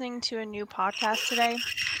start listening to a new podcast today,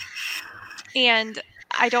 and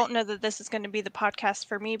I don't know that this is going to be the podcast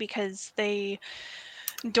for me because they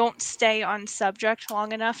don't stay on subject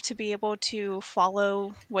long enough to be able to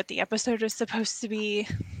follow what the episode is supposed to be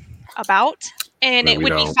about. And it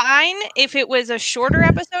would be fine if it was a shorter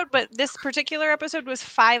episode, but this particular episode was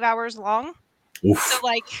 5 hours long. Oof. So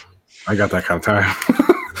like, I got that kind of time.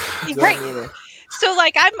 Right. So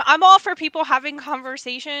like, I'm all for people having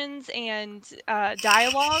conversations and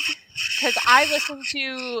dialogue, because I listen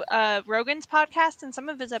to Rogan's podcast and some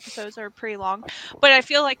of his episodes are pretty long, but I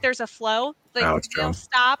feel like there's a flow. Like he'll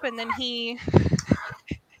stop and then he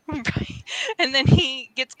and then he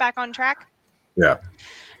gets back on track. Yeah.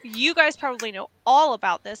 You guys probably know all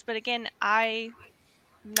about this, but again, I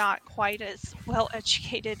not quite as well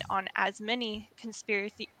educated on as many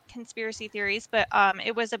conspiracy theories, but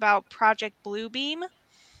it was about Project Bluebeam.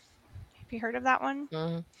 Have you heard of that one?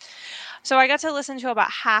 Mhm. So I got to listen to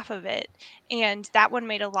about half of it, and that one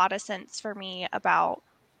made a lot of sense for me about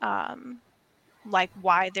um, like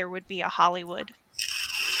why there would be a Hollywood.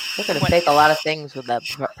 They're gonna What? fake a lot of things with that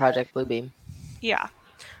Project Bluebeam. Yeah.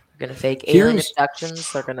 They're gonna fake alien Here's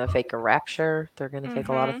abductions. They're gonna fake a rapture. They're gonna fake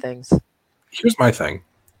a lot of Mm-hmm. things. here's my thing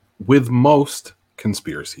with most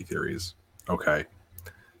conspiracy theories. Okay,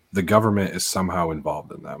 the government is somehow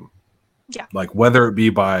involved in them. Yeah. Like whether it be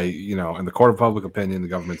by in the court of public opinion, the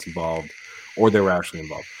government's involved, or they were actually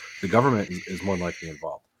involved. The government is more than likely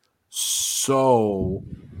involved. So,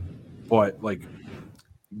 but like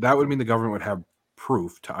that would mean the government would have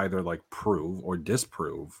proof to either like prove or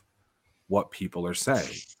disprove what people are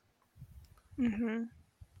saying. Mm-hmm.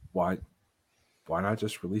 Why why not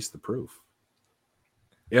just release the proof?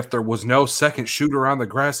 If there was no second shooter on the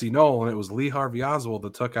grassy knoll and it was Lee Harvey Oswald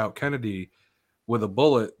that took out Kennedy with a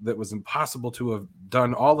bullet that was impossible to have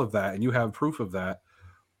done all of that, and you have proof of that,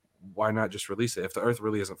 why not just release it? If the earth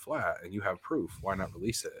really isn't flat and you have proof, why not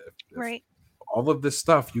release it? If Right. all of this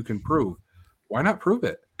stuff you can prove, why not prove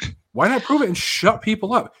it? Why not prove it and shut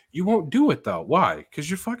people up? You won't do it though. Why? Because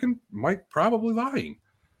you're fucking might probably lying.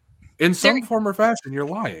 In They're some form or fashion, you're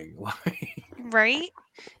lying. right.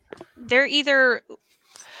 They're either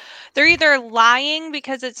lying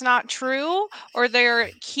because it's not true, or they're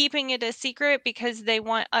keeping it a secret because they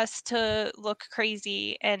want us to look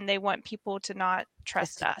crazy and they want people to not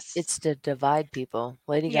trust us. It's to divide people.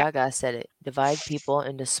 Lady Yeah. Gaga said it. Divide people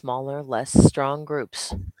into smaller, less strong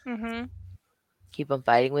groups. Mm-hmm. Keep them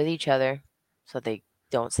fighting with each other, so they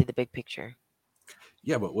don't see the big picture.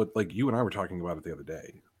 Yeah, but what like you and I were talking about it the other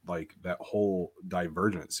day, like that whole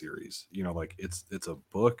Divergent series. Like it's a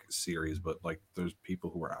book series, but like there's people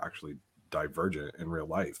who are actually divergent in real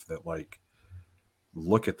life that like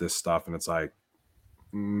look at this stuff and it's like,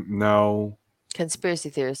 no, Conspiracy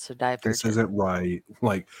theorists are this divergent. isn't right.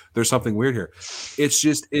 Like there's something weird here. It's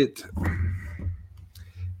just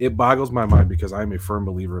it boggles my mind because I'm a firm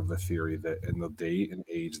believer of the theory that in the day and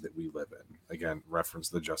age that we live in, again, reference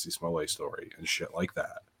the Jussie Smollett story and shit like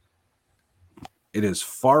that, it is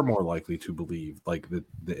far more likely to believe like that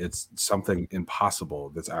it's something impossible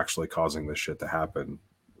that's actually causing this shit to happen.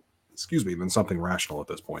 Excuse me, than something rational at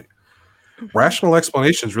this point. Mm-hmm. Rational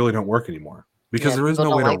explanations really don't work anymore because Yeah, there is people no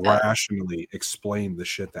don't way to like that. rationally explain the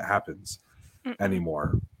shit that happens Mm-mm.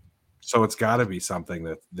 anymore. So it's got to be something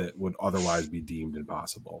that would otherwise be deemed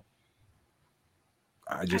impossible.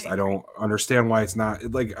 I agree. don't understand why it's not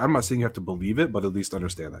like I'm not saying you have to believe it, but at least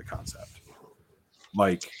understand that concept.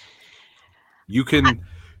 Like you can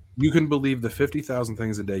believe the 50,000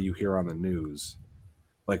 things a day you hear on the news.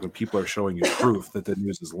 Like when people are showing you proof that the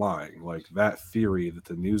news is lying, like that theory that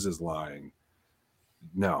the news is lying.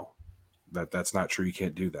 No, that's not true. You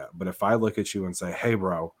can't do that. But if I look at you and say, "Hey,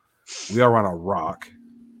 bro, we are on a rock,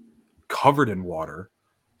 covered in water,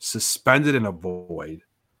 suspended in a void,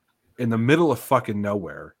 in the middle of fucking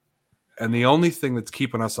nowhere, and the only thing that's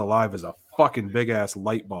keeping us alive is a fucking big ass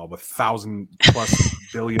light bulb, 1,000+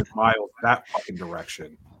 billion miles that fucking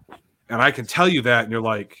direction," and I can tell you that, and you're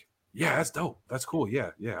like, "Yeah, that's dope. That's cool.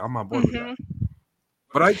 Yeah, I'm on board with that." Mm-hmm.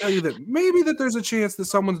 But I tell you that maybe that there's a chance that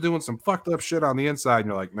someone's doing some fucked up shit on the inside, and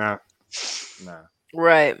you're like, nah.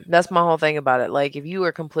 Right. That's my whole thing about it. Like, if you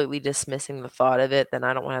are completely dismissing the thought of it, then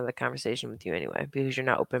I don't want to have the conversation with you anyway because you're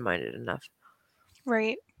not open minded enough.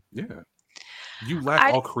 Right. Yeah. You lack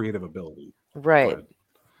I all creative ability. Go Right. ahead.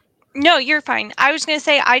 No, you're fine. I was gonna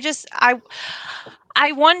say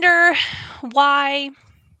I wonder why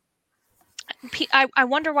I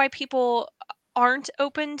wonder why people aren't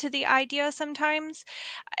open to the idea sometimes.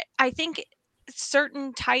 I think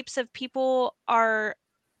certain types of people are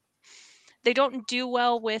they don't do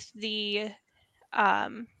well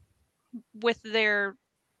um with their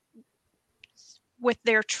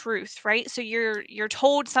truth, right? So you're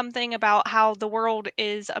told something about how the world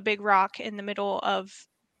is a big rock in the middle of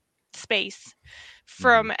space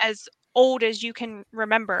from as old as you can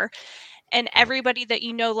remember, and everybody that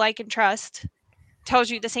you know, like, and trust tells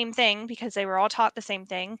you the same thing because they were all taught the same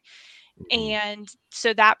thing, and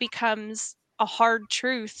so that becomes a hard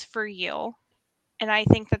truth for you. And I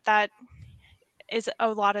think that is a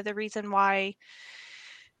lot of the reason why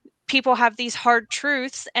people have these hard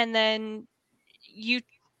truths, and then you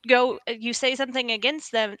you say something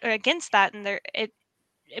against them or against that, and it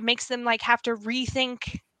makes them like have to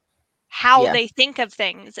rethink how Yeah. they think of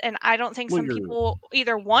things. And I don't think Well, some you're people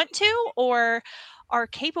either want to or are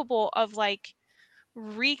capable of like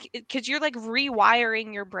because you're like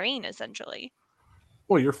rewiring your brain essentially.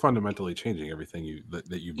 well, you're fundamentally changing everything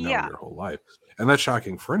that you've known Yeah. your whole life, and that's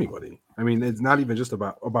shocking for anybody. I mean, it's not even just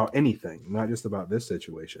about anything, not just about this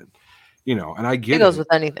situation, you know. And I It get goes it.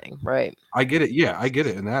 with anything, right? I get it. Yeah, I get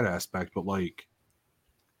it in that aspect. But like,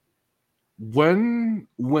 when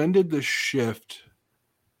did the shift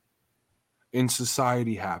in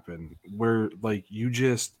society happen where like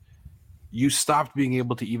you stopped being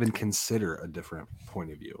able to even consider a different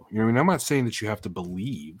point of view? You know, I mean, I'm not saying that you have to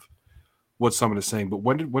believe what someone is saying, but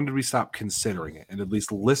when did we stop considering it and at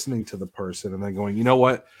least listening to the person and then going, you know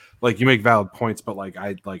what, like you make valid points, but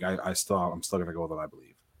I'm still gonna go with what I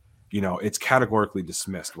believe. You know, it's categorically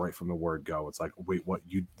dismissed right from the word go. It's like, wait, what?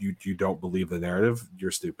 You don't believe the narrative? You're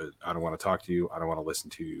stupid. I don't want to talk to you. I don't want to listen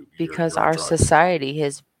to you. Because You're on our drugs. society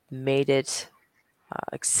has made it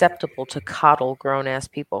acceptable to coddle grown-ass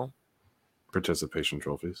people. Participation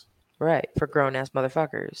trophies. Right, for grown-ass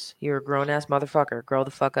motherfuckers. You're a grown-ass motherfucker. Grow the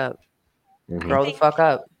fuck up. Mhm. Grow the fuck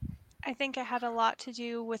up. I think it had a lot to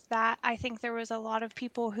do with that. I think there was a lot of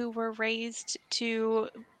people who were raised to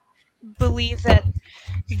believe that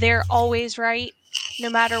they're always right, no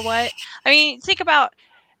matter what. I mean, think about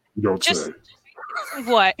You don't just say.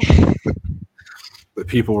 what. But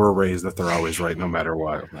people were raised that they're always right no matter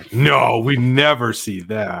what. I'm like, no, we never see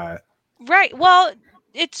that. Right. Well,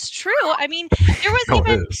 it's true. I mean, there was No, it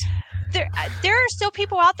even is. there are still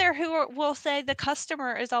people out there who will say the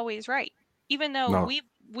customer is always right, even though No.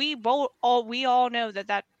 we all know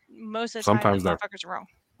that most of the time Sometimes the they're motherfuckers are wrong.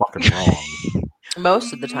 fucking wrong.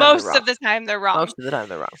 Most of the time they're Most wrong. of the time they're wrong. Most of the time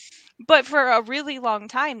they're wrong. But for a really long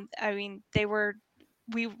time, I mean,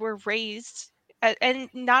 we were raised, and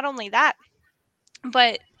not only that,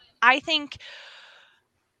 but I think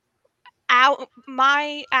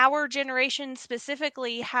our generation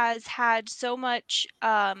specifically has had so much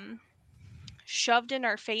shoved in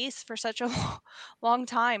our face for such a long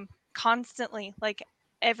time, constantly, like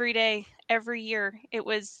every day, every year. It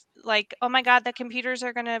was like, oh my god, the computers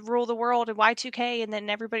are going to rule the world and Y2K, and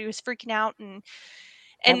then everybody was freaking out,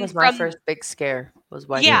 That was my from first big scare. Was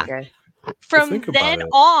yeah, Y2K. from think then about it.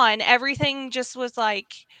 on, everything just was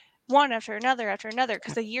like one after another,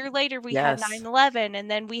 because a year later we had Yes. 9/11, and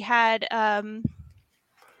then we had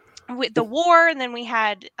with the war, and then we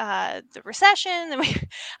had the recession, and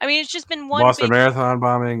I mean, it's just been one Boston big Marathon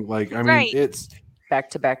bombing. Like, I mean, right. it's. Back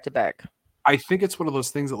to back to back. I think it's one of those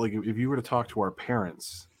things that, like, if you were to talk to our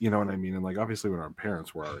parents, you know what I mean? And, like, obviously when our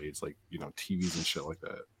parents were our age, like, you know, TVs and shit like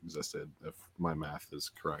that existed, if my math is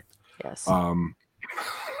correct. Yes.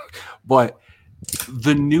 But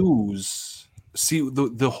the news, see,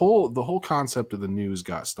 the whole concept of the news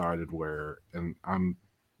got started where, and I'm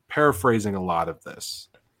paraphrasing a lot of this,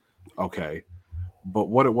 okay? But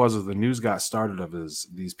what it was is the news got started of is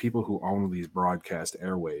these people who own these broadcast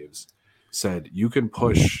airwaves said you can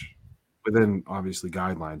push within obviously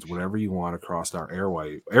guidelines whatever you want across our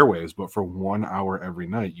airwaves, but for 1 hour every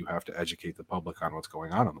night you have to educate the public on what's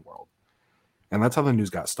going on in the world. And that's how the news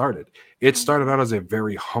got started. It started out as a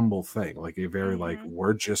very humble thing, like a very like,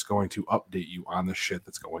 we're just going to update you on the shit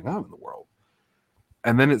that's going on in the world.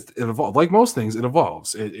 And then it evolved. Like most things, it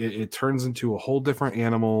evolves. It turns into a whole different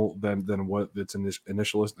animal than what its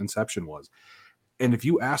initial inception was. And if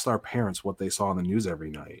you asked our parents what they saw on the news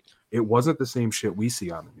every night, it wasn't the same shit we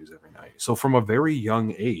see on the news every night. So from a very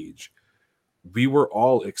young age, we were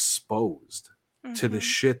all exposed to the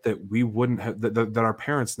shit that we wouldn't have, that our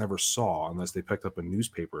parents never saw unless they picked up a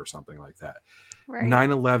newspaper or something like that. Right.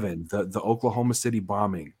 9/11, the Oklahoma City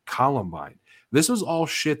bombing, Columbine. This was all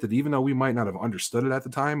shit that even though we might not have understood it at the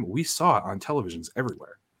time, we saw it on televisions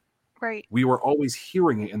everywhere. Right. We were always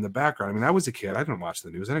hearing it in the background. I mean, I was a kid. I didn't watch the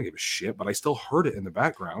news. I didn't give a shit, but I still heard it in the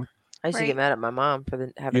background. I used to get mad at my mom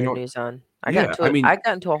for having the news on. I got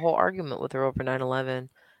into a whole argument with her over 9/11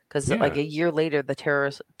 because like a year later, the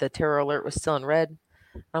terror alert was still in red.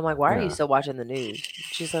 I'm like, why are you still watching the news?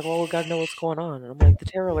 She's like, well, we got to know what's going on. And I'm like, the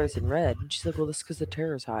terror alert's in red. And she's like, well, that's because the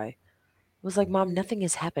terror's high. I was like, Mom, nothing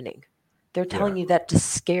is happening. They're telling you that to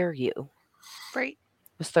scare you. Right.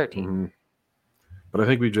 I was 13. Mm-hmm. But I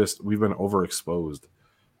think we've been overexposed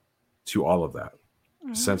to all of that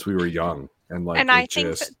since we were young. And like, and I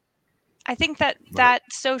think that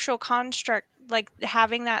social construct, like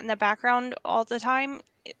having that in the background all the time,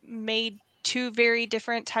 made two very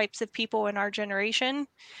different types of people in our generation.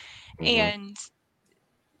 And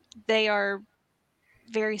they are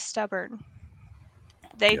very stubborn.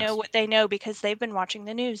 They know what they know because they've been watching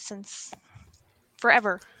the news since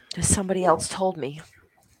forever. Somebody else told me.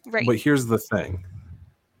 Right. But here's the thing.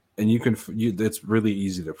 And it's really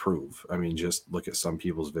easy to prove. I mean, just look at some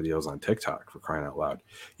people's videos on TikTok, for crying out loud.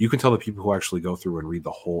 You can tell the people who actually go through and read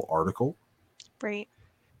the whole article. Right.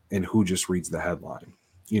 And who just reads the headline.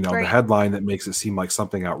 You know, Right. the headline that makes it seem like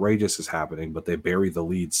something outrageous is happening, but they bury the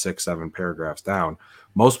lead 6-7 paragraphs down.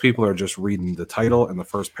 Most people are just reading the title and the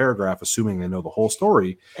first paragraph, assuming they know the whole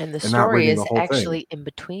story, And the and not story reading is the whole actually thing. in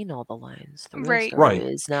between all the lines. The real Right. story Right.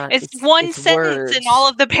 is not. It's one it's sentence in words. all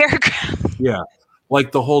of the paragraph. Yeah.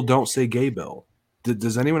 Like the whole "don't say gay" bill.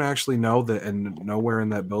 Does anyone actually know that? And nowhere in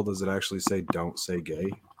that bill does it actually say "don't say gay."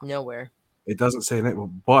 Nowhere. It doesn't say that.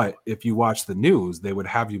 But if you watch the news, they would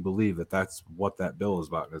have you believe that that's what that bill is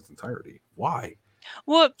about in its entirety. Why?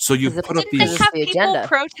 Well, So you 'Cause it's- put up didn't they these. it's have the people agenda.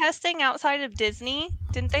 protesting outside of Disney?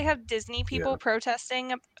 Didn't they have Disney people Yeah.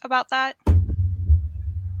 protesting about that?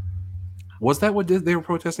 Was that what they were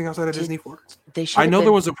protesting outside of Disney for? They should I have know been,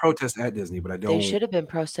 there was a protest at Disney, but I They don't. should have been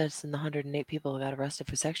protesting the 108 people who got arrested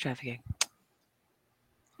for sex trafficking.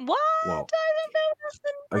 What? Well,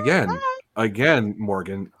 I don't know. again,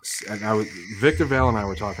 Morgan, and Victor Vale and I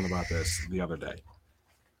were talking about this the other day.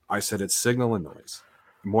 I said it's signal and noise.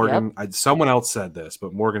 Morgan, someone else said this,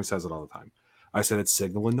 but Morgan says it all the time. I said it's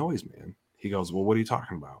signal and noise, man. He goes, "Well, what are you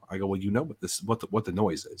talking about?" I go, "Well, you know what the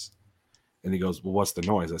noise is." And he goes, "Well, what's the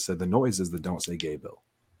noise?" I said, "The noise is the "don't say gay" bill."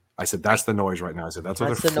 I said, "That's the noise right now." I said, "That's what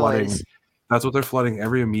That's they're the flooding. noise. That's what they're flooding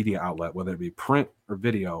every media outlet, whether it be print or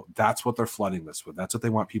video. That's what they're flooding this with. That's what they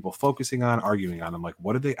want people focusing on, arguing on." I'm like,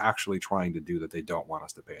 what are they actually trying to do that they don't want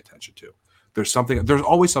us to pay attention to? There's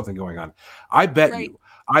always something going on. I bet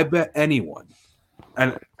anyone,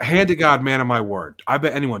 and hand to God, man of my word, I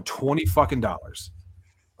bet anyone $20 fucking.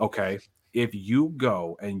 Okay. If you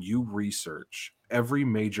go and you research every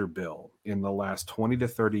major bill in the last 20 to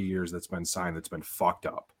 30 years that's been signed, that's been fucked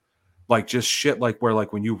up, like just shit, like where,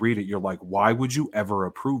 like when you read it, you're like, why would you ever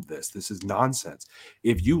approve this? This is nonsense.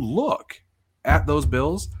 If you look at those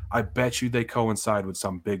bills, I bet you they coincide with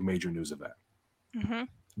some big major news event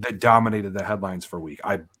that dominated the headlines for a week.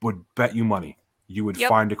 I would bet you money you would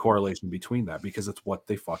find a correlation between that, because it's what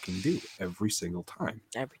they fucking do every single time.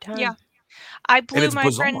 Every time. Yeah. I And blew it's my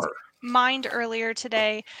friend's bizarre. mind earlier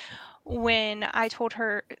today when I told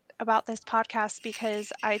her about this podcast,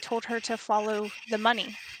 because I told her to follow the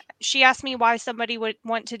money. She asked me why somebody would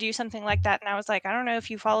want to do something like that, and I was like, I don't know.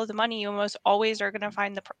 If you follow the money, you almost always are going to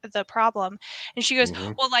find the problem. And she goes,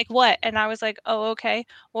 well, like what? And I was like, oh, okay.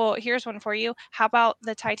 Well, here's one for you. How about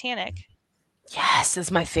the Titanic? Yes,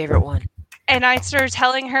 it's my favorite one. And I started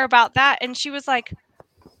telling her about that, and she was like,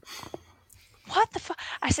 what the fuck?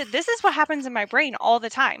 I said, this is what happens in my brain all the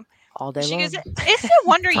time. All day She long. goes, it's no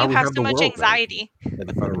wonder you have so much anxiety. At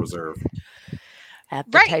the Federal Reserve.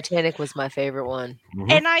 The Titanic was my favorite one.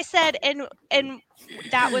 And I said, and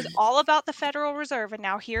that was all about the Federal Reserve. And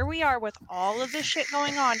now here we are with all of this shit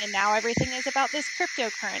going on. And now everything is about this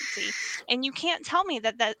cryptocurrency. And you can't tell me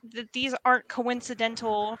that these aren't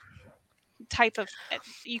coincidental type of,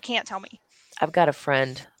 you can't tell me. I've got a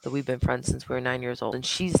friend that we've been friends since we were 9 years old. And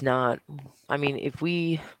she's not, I mean, if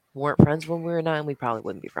we weren't friends when we were 9, we probably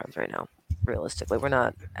wouldn't be friends right now. Realistically, we're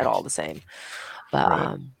not at all the same.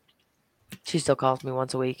 But she still calls me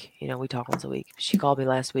once a week. You know, we talk once a week. She called me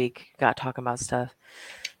last week, got talking about stuff.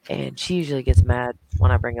 And she usually gets mad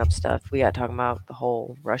when I bring up stuff. We got talking about the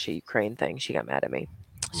whole Russia-Ukraine thing. She got mad at me,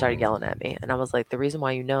 started yelling at me. And I was like, the reason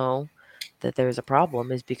why you know that there's a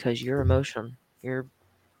problem is because your emotion, you're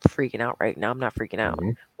freaking out right now. I'm not freaking out.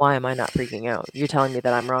 Why am I not freaking out? You're telling me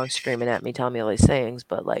that I'm wrong, screaming at me, telling me all these things,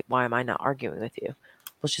 but like, why am I not arguing with you?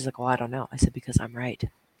 Well, she's like, well, I don't know. I said, because I'm right. I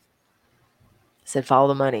said, follow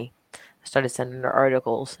the money. I started sending her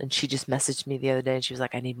articles, and she just messaged me the other day, and she was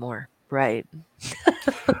like, I need more. Right.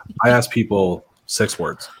 I ask people 6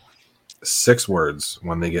 words. 6 words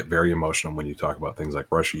when they get very emotional when you talk about things like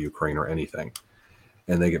Russia, Ukraine, or anything.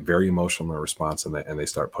 And they get very emotional in their response, and they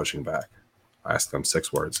start pushing back. I ask them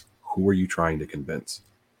 6 words. Who are you trying to convince?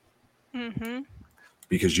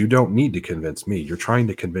 Because you don't need to convince me. You're trying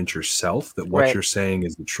to convince yourself that what you're saying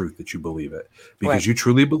is the truth, that you believe it. Because you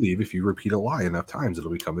truly believe if you repeat a lie enough times,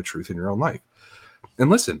 it'll become the truth in your own life.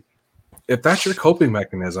 And listen, if that's your coping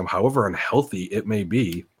mechanism, however unhealthy it may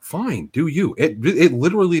be, fine, do you. It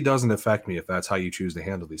literally doesn't affect me if that's how you choose to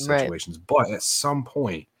handle these situations. But at some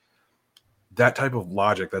point, that type of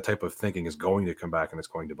logic, that type of thinking is going to come back, and it's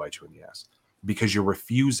going to bite you in the ass, because you're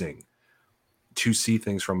refusing to see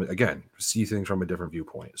things from a different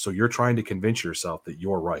viewpoint. So you're trying to convince yourself that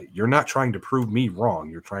you're right. You're not trying to prove me wrong.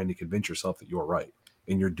 You're trying to convince yourself that you're right.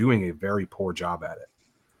 And you're doing a very poor job at it.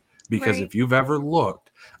 Because if you've ever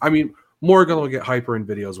looked, I mean, Morgan will get hyper in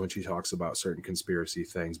videos when she talks about certain conspiracy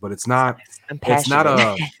things, but it's not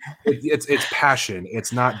it's passion.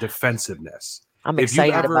 It's not defensiveness. I'm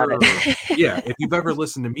excited about it. If you've ever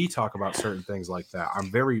listened to me talk about certain things like that, I'm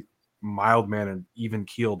very mild man and even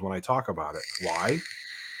keeled when I talk about it. Why?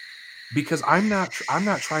 because I'm not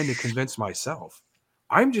trying to convince myself.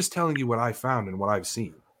 I'm just telling you what I found and what I've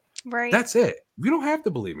seen. Right. That's it. You don't have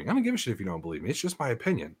to believe me. I don't give a shit if you don't believe me. It's just my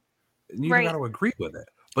opinion. And you don't got to agree with it.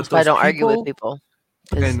 But That's why I those don't argue with people, people,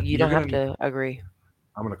 because and you you're don't have gonna, to agree.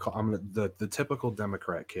 I'm gonna the typical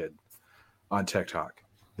Democrat kid on TikTok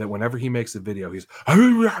that whenever he makes a video, he's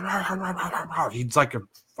like a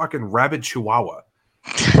fucking rabid chihuahua.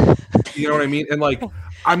 You know what I mean? And like,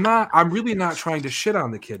 I'm really not trying to shit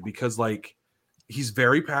on the kid because like he's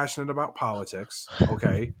very passionate about politics.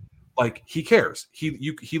 Okay. Like he cares.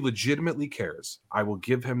 He legitimately cares. I will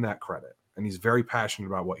give him that credit. And he's very passionate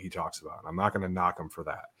about what he talks about. I'm not going to knock him for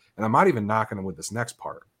that. And I'm not even knocking him with this next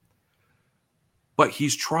part. But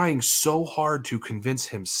he's trying so hard to convince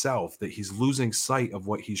himself that he's losing sight of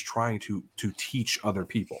what he's trying to teach other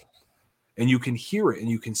people. And you can hear it and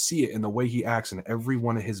you can see it in the way he acts in every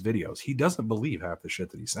one of his videos. He doesn't believe half the shit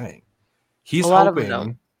that he's saying. He's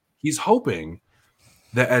hoping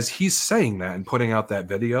that as he's saying that and putting out that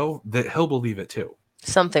video, that he'll believe it too.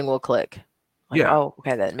 Something will click. Like, oh,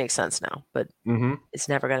 okay, that makes sense now. But it's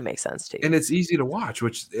never going to make sense to you. And it's easy to watch,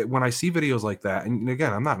 which when I see videos like that, and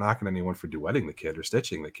again, I'm not knocking anyone for duetting the kid or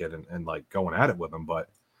stitching the kid and like going at it with him, but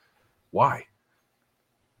why?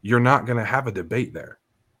 You're not going to have a debate there.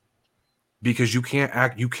 Because you can't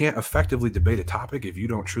effectively debate a topic if you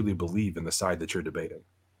don't truly believe in the side that you're debating.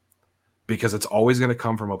 Because it's always going to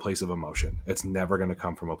come from a place of emotion. It's never going to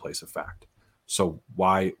come from a place of fact. So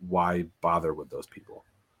why bother with those people?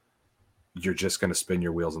 You're just going to spin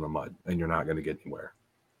your wheels in the mud and you're not going to get anywhere.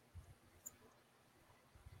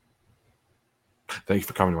 Thank you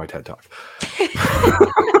for coming to my TED Talk.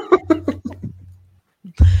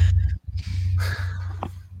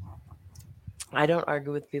 I don't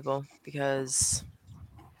argue with people because,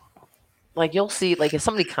 like, you'll see, like, if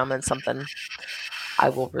somebody comments something, I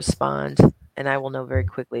will respond and I will know very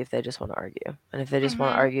quickly if they just want to argue. And if they just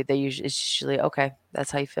want to argue, it's usually, okay,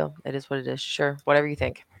 that's how you feel. It is what it is. Sure. Whatever you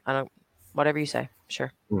think. Whatever you say.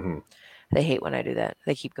 Sure. They hate when I do that.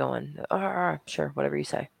 They keep going, sure, whatever you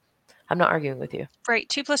say. I'm not arguing with you. Right.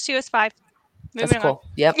 2 + 2 is 5. That's cool.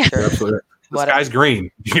 Yep. Sure. Absolutely. The sky's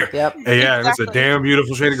green. Yep. Hey, yeah, it's a damn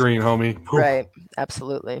beautiful shade of green, homie. Right.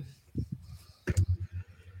 Absolutely.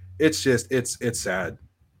 It's just, it's sad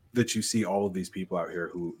that you see all of these people out here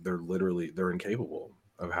who they're incapable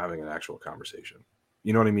of having an actual conversation.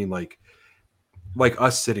 You know what I mean? Like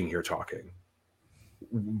us sitting here talking.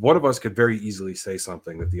 One of us could very easily say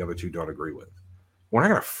something that the other two don't agree with. We're not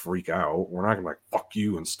going to freak out. We're not going to like, fuck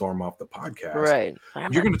you and storm off the podcast. Right.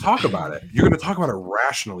 You're going to talk about it. You're going to talk about it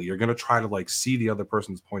rationally. You're going to try to like see the other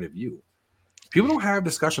person's point of view. People don't have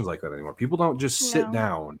discussions like that anymore. People don't just sit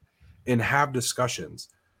down and have discussions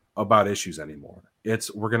about issues anymore.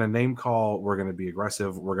 We're going to name call. We're going to be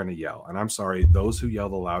aggressive. We're going to yell. And I'm sorry, those who yell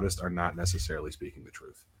the loudest are not necessarily speaking the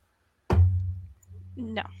truth.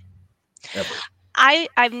 No. Ever.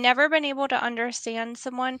 I've never been able to understand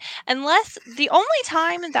someone unless the only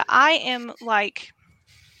time that I am like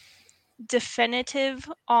definitive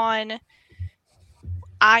on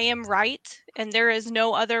I am right and there is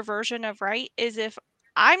no other version of right is if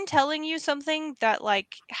I'm telling you something that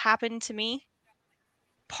like happened to me,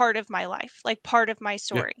 part of my life, like part of my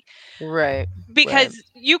story. Right. Because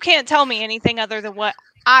you can't tell me anything other than what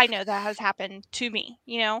I know that has happened to me,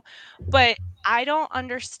 you know? But I don't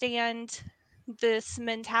understand this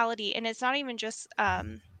mentality, and it's not even just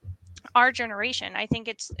our generation. I think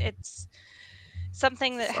it's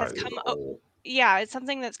something that has come it's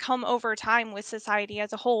something that's come over time with society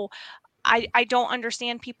as a whole. I don't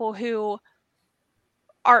understand people who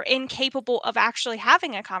are incapable of actually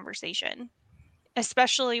having a conversation,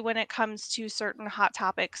 especially when it comes to certain hot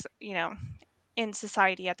topics, you know, in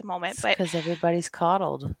society at the moment. But because everybody's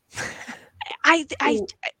coddled. I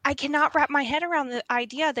cannot wrap my head around the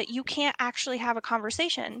idea that you can't actually have a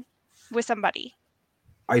conversation with somebody.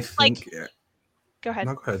 I think. Go ahead.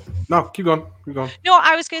 No, go ahead. No, keep going. Keep going. No,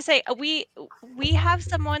 I was going to say we have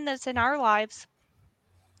someone that's in our lives.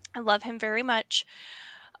 I love him very much.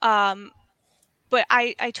 But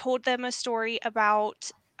I told them a story about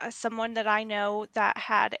someone that I know that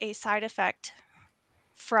had a side effect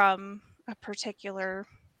from a particular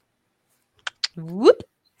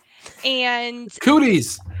and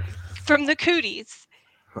cooties from the cooties.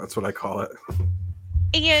 That's what I call it.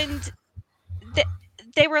 And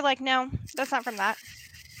they were like, no, that's not from that.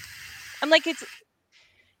 I'm like, it's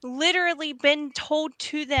literally been told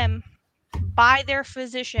to them by their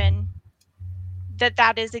physician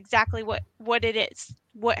that is exactly what it is,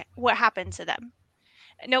 what happened to them.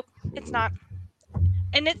 Nope, it's not.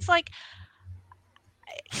 And it's like,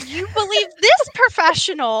 you believe this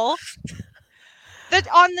professional, that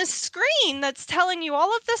on the screen that's telling you all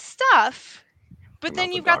of this stuff. But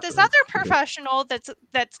then you've got this other professional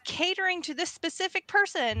that's catering to this specific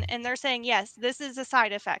person, and they're saying, yes, this is a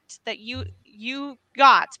side effect that you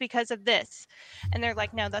got because of this. And they're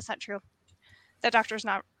like, no, that's not true. That doctor's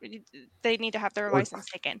not, they need to have their license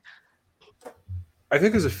taken. I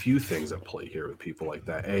think there's a few things at play here with people like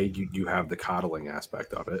that. A, you have the coddling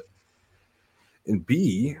aspect of it. And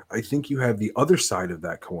B, I think you have the other side of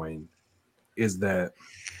that coin is that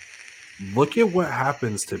look at what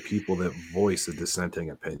happens to people that voice a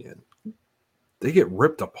dissenting opinion. They get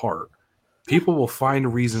ripped apart. People will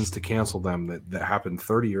find reasons to cancel them that happened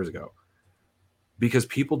 30 years ago because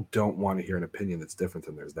people don't want to hear an opinion that's different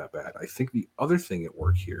than theirs that bad. I think the other thing at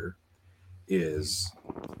work here is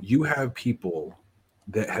you have people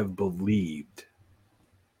that have believed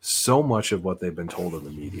so much of what they've been told in the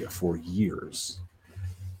media for years.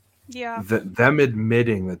 Yeah. That them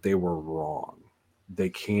admitting that they were wrong, they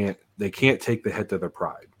can't take the hit to their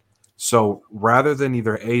pride. So rather than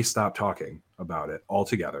either A, stop talking about it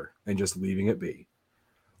altogether and just leaving it be,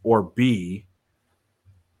 or B,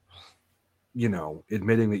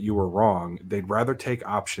 admitting that you were wrong, they'd rather take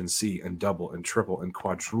option C and double and triple and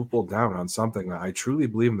quadruple down on something that I truly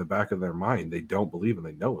believe in the back of their mind they don't believe and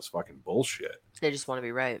they know is fucking bullshit. They just want to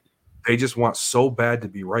be right. They just want so bad to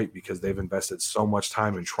be right because they've invested so much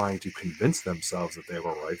time in trying to convince themselves that they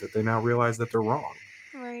were right that they now realize that they're wrong.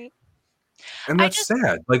 Right. And that's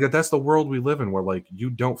sad. Like that's the world we live in where like you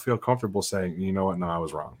don't feel comfortable saying, you know what, no, I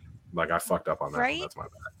was wrong. Like I fucked up on that one. That's my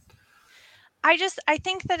bad. I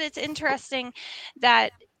think that it's interesting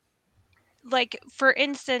that, like, for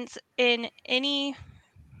instance, in any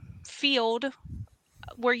field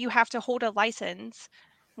where you have to hold a license,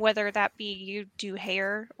 whether that be you do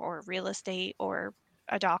hair or real estate or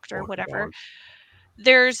a doctor, whatever,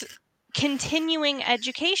 there's continuing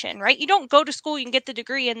education, right? You don't go to school, you can get the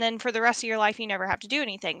degree, and then for the rest of your life, you never have to do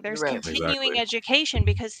anything. There's continuing education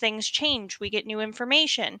because things change. We get new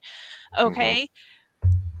information. Okay.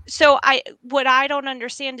 So what I don't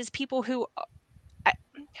understand is people who,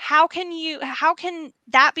 how can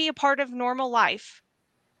that be a part of normal life?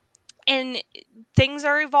 And things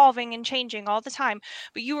are evolving and changing all the time,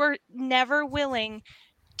 but you are never willing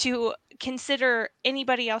to consider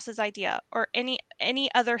anybody else's idea or any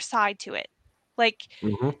other side to it. Like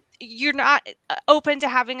you're not open to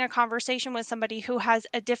having a conversation with somebody who has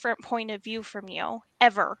a different point of view from you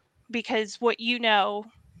ever, because what you know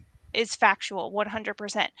is factual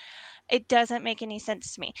 100%. It doesn't make any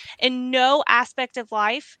sense to me. In no aspect of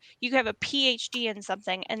life, you could have a PhD in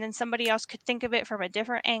something and then somebody else could think of it from a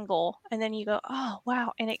different angle. And then you go, oh,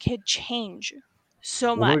 wow. And it could change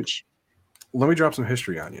so much. Let me drop some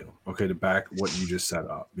history on you, okay, to back what you just set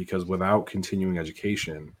up. Because without continuing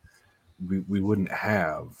education, we wouldn't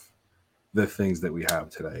have the things that we have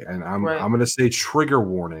today. And I'm going to say trigger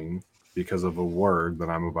warning because of a word that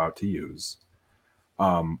I'm about to use.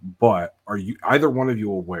 But are you either one of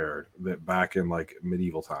you aware that back in like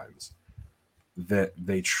medieval times that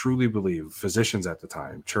they truly believe, physicians at the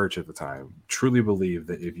time, church at the time, truly believed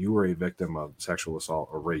that if you were a victim of sexual assault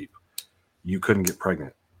or rape, you couldn't get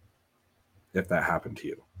pregnant if that happened to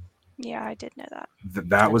you? Yeah, I did know that.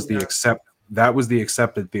 That was the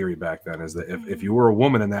accepted theory back then, is that if you were a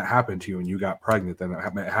woman and that happened to you and you got pregnant, then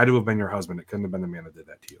it had to have been your husband. It couldn't have been the man that did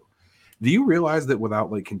that to you. Do you realize that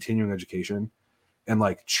without like continuing education and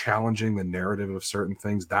like challenging the narrative of certain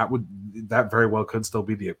things, that very well could still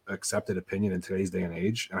be the accepted opinion in today's day and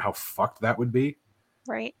age, and how fucked that would be?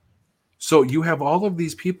 Right. So you have all of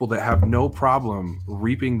these people that have no problem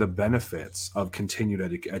reaping the benefits of continued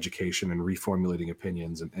education and reformulating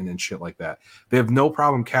opinions and shit like that. They have no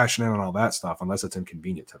problem cashing in on all that stuff unless it's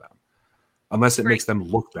inconvenient to them, unless it makes them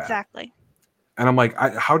look bad. Exactly. And I'm like,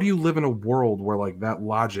 how do you live in a world where like that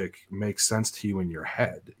logic makes sense to you in your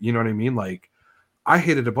head? You know what I mean? Like, I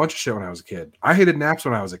hated a bunch of shit when I was a kid. I hated naps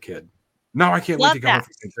when I was a kid. Now I can't wait to go home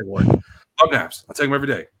from work. Love naps. I take them every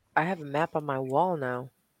day. I have a map on my wall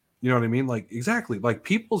now. You know what I mean? Like, exactly. Like,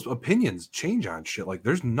 people's opinions change on shit. Like,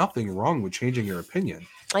 there's nothing wrong with changing your opinion.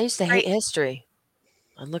 I used to hate history.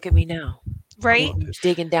 And look at me now. Right?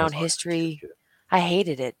 Digging down history. I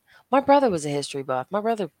hated it. My brother was a history buff. My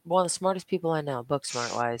brother, one of the smartest people I know, book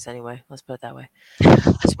smart wise anyway. Let's put it that way.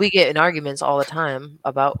 So we get in arguments all the time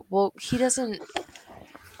about, well,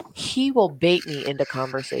 he will bait me into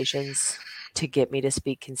conversations to get me to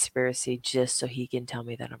speak conspiracy just so he can tell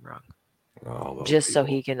me that I'm wrong. So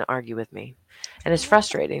he can argue with me. And it's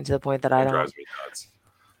frustrating to the point that I don't. Drives me nuts.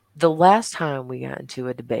 The last time we got into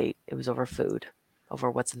a debate, it was over food. over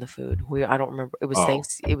what's in the food. I don't remember. It was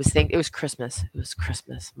it was Christmas. It was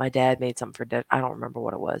Christmas. My dad made something for dinner. I don't remember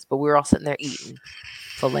what it was, but we were all sitting there eating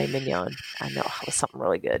filet mignon. I know it was something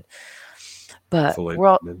really good. But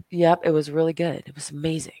yep, it was really good. It was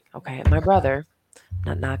amazing. Okay, my brother,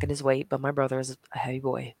 not knocking his weight, but my brother is a heavy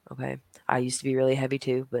boy. Okay, I used to be really heavy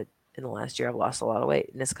too, but in the last year I've lost a lot of weight,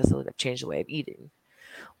 and it's because I've changed the way of eating.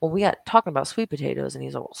 Well, we got talking about sweet potatoes, and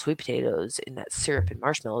he's like, well, sweet potatoes and that syrup and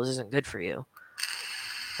marshmallows isn't good for you.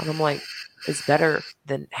 And I'm like, it's better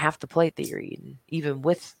than half the plate that you're eating, even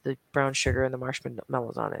with the brown sugar and the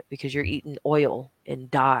marshmallows on it, because you're eating oil and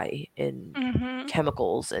dye and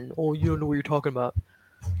chemicals. And you don't know what you're talking about.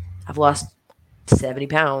 I've lost 70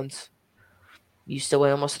 pounds. You still weigh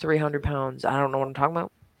almost 300 pounds. I don't know what I'm talking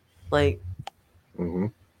about. Like,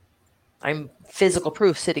 I'm physical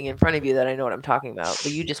proof sitting in front of you that I know what I'm talking about,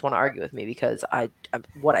 but you just want to argue with me because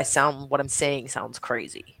what I'm saying sounds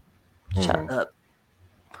crazy. Shut up.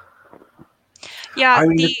 Yeah,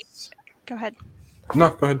 go ahead. No,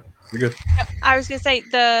 go ahead. You're good. I was gonna say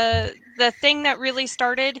the thing that really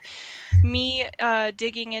started me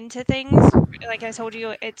digging into things, like I told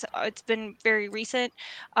you, it's been very recent.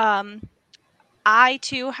 I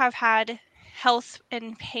too have had health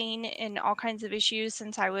and pain and all kinds of issues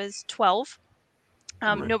since I was 12.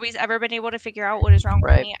 Nobody's ever been able to figure out what is wrong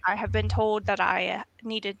with me. I have been told that I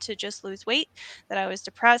needed to just lose weight, that I was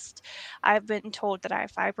depressed. I've been told that I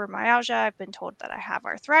have fibromyalgia. I've been told that I have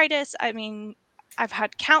arthritis. I mean, I've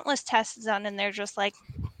had countless tests done, and they're just like,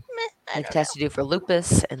 They've tested you for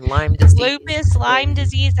lupus and Lyme disease. Lyme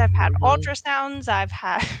disease. I've had ultrasounds. I've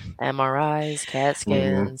had MRIs, CAT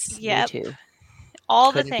scans. Yep. Me too.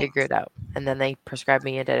 All Couldn't the things. figure it out. And then they prescribed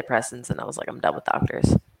me antidepressants, and I was like, I'm done with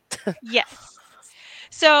doctors. Yes.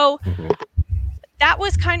 So that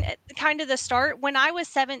was kind of the start. When I was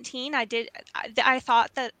 17, I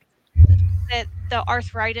thought that the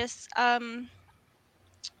arthritis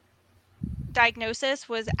diagnosis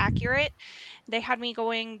was accurate. They had me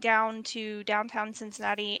going down to downtown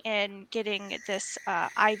Cincinnati and getting this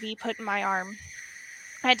IV put in my arm.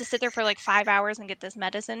 I had to sit there for like 5 hours and get this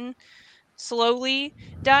medicine slowly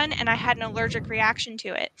done, and I had an allergic reaction to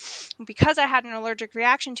it. Because I had an allergic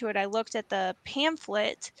reaction to it, I looked at the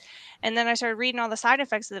pamphlet, and then I started reading all the side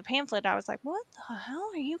effects of the pamphlet. I was like, what the hell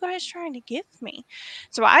are you guys trying to give me?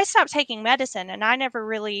 So I stopped taking medicine, and I never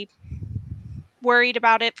really worried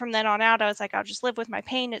about it from then on out. I was like, I'll just live with my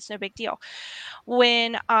pain. It's no big deal.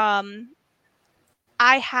 When I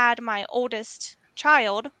had my oldest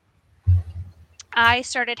child, I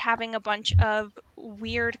started having a bunch of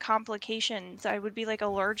weird complications. I would be like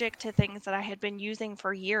allergic to things that I had been using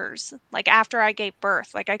for years. Like after I gave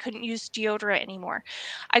birth, like I couldn't use deodorant anymore.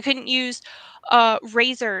 I couldn't use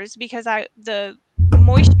razors because the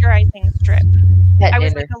moisturizing strip. I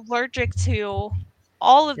was like allergic to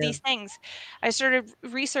all of these things. I started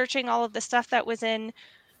researching all of the stuff that was in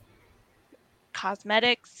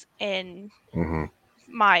cosmetics and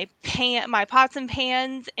my pots and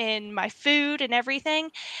pans and my food and everything,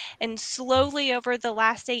 and slowly over the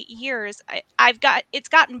last 8 years it's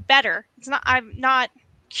gotten better. I'm not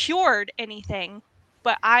cured anything,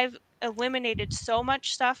 but I've eliminated so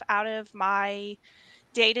much stuff out of my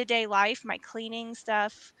day-to-day life, my cleaning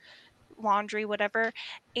stuff, laundry, whatever,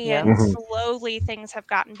 and slowly things have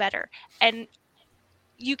gotten better. And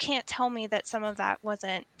you can't tell me that some of that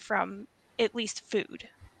wasn't from at least food.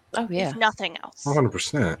 Oh yeah, if nothing else.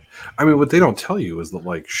 100%. I mean, what they don't tell you is that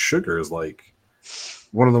like sugar is like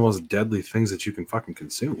one of the most deadly things that you can fucking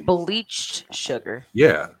consume. Bleached sugar.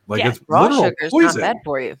 Yeah, like it's raw literal sugar is poison. not bad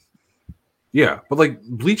for you. Yeah, but like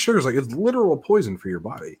bleached sugar is like it's literal poison for your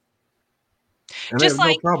body. And just they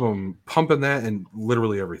have no problem pumping that in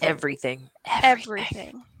literally everything. Everything.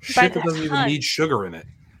 Shit that doesn't even need sugar in it.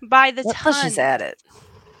 By the ton. Let's just add it.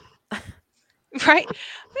 Right?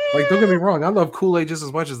 Like, don't get me wrong, I love Kool-Aid just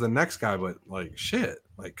as much as the next guy, but like shit,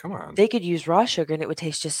 like come on. They could use raw sugar and it would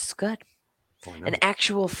taste just as good. An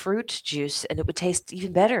actual fruit juice and it would taste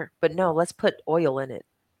even better. But no, let's put oil in it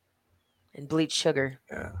and bleach sugar.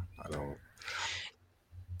 Yeah, I don't.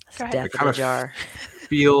 Death in a jar.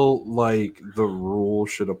 Feel like the rule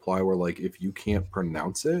should apply where like if you can't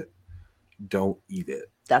pronounce it, don't eat it.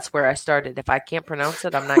 That's where I started. If I can't pronounce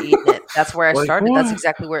it, I'm not eating it. That's where I started. What? That's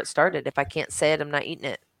exactly where it started. If I can't say it, I'm not eating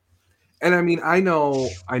it. And I mean, I know,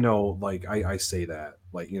 like I say that,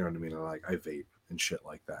 like, you know what I mean? Like I vape and shit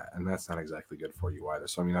like that. And that's not exactly good for you either.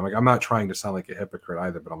 So I mean, I'm not trying to sound like a hypocrite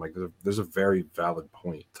either, but I'm like, there's a very valid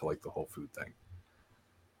point to like the whole food thing.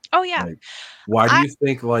 Oh yeah. Like, why do you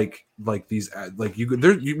think like these like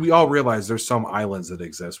we all realize there's some islands that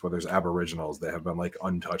exist where there's aboriginals that have been like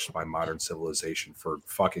untouched by modern civilization for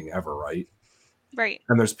fucking ever, right? Right.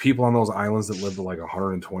 And there's people on those islands that live to like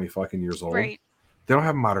 120 fucking years old. Right. They don't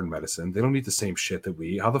have modern medicine. They don't eat the same shit that we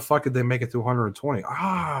eat. How the fuck did they make it to 120?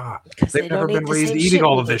 Because They've never been raised eating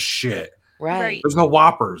all of this shit. Right. There's no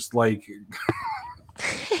Whoppers. Like,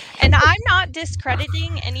 and I'm not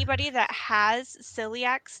discrediting anybody that has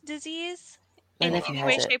celiac disease in any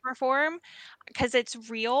way, shape, or form, because it's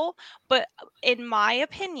real. But in my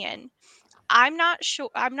opinion, I'm not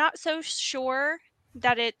so sure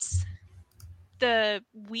that it's the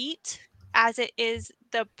wheat as it is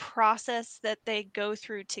the process that they go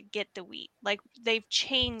through to get the wheat. Like, they've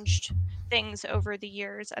changed things over the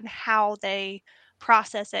years and how they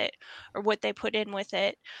process it, or what they put in with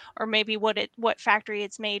it, or maybe what factory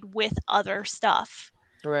it's made with other stuff.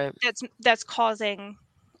 Right. That's causing,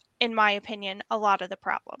 in my opinion, a lot of the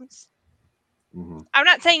problems. mm-hmm. I'm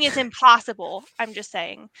not saying it's impossible. I'm just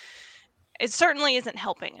saying it certainly isn't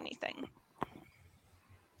helping anything.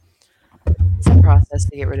 It's a process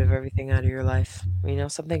to get rid of everything out of your life. You know,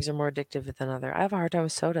 some things are more addictive than others. I have a hard time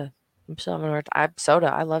with soda. I'm still having a hard time.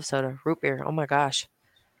 Soda. I love soda. Root beer. Oh my gosh.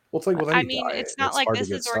 Well, it's like with any diet. It's not like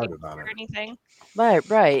this is organic or anything. Right.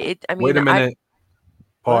 Wait a minute.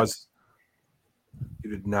 Pause. You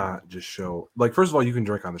did not just show. Like, first of all, you can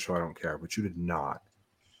drink on the show. I don't care. But you did not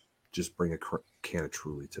just bring a can of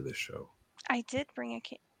Truly to this show. I did bring a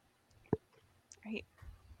can. Right.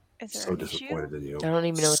 Is there so disappointed in you. I don't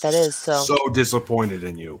even know what that is. So disappointed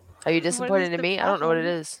in you. Are you disappointed in me? I don't know what it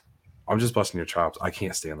is. I'm just busting your chops. I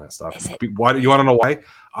can't stand that stuff. Why? You want to know why?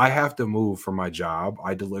 I have to move for my job.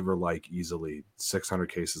 I deliver like easily 600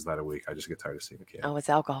 cases that a week. I just get tired of seeing the can. Oh, it's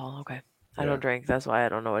alcohol. Okay. I don't drink. That's why I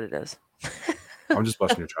don't know what it is. I'm just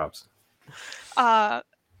busting your chops.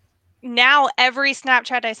 Now every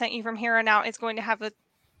Snapchat I sent you from here on out is going to have a.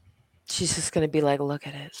 She's just going to be like, look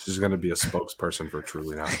at it. She's going to be a spokesperson for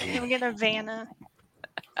Truly now. I'm going to Vanna.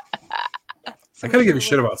 I gotta give you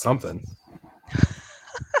shit about something.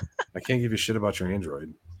 I can't give you shit about your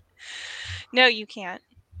Android. No, you can't.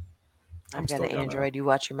 I've got an Android. You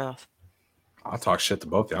watch your mouth. I'll talk shit to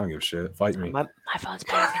both of you. I don't give a shit. Fight me. My phone's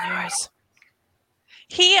better than yours.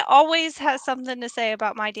 He always has something to say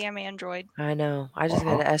about my damn Android. I know. I just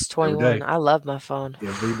got an S21. I love my phone.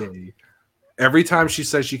 Every day. Every time she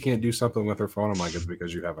says she can't do something with her phone, I'm like, it's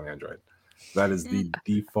because you have an Android. That is the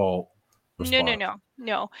default response.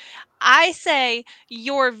 No. I say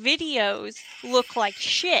your videos look like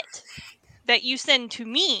shit that you send to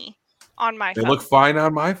me on my phone. They look fine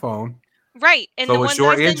on my phone. Right. And so it's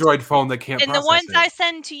your Android phone that can't process it. And the ones I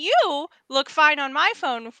send to you look fine on my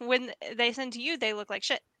phone. When they send to you, they look like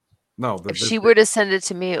shit. No. If she were to send it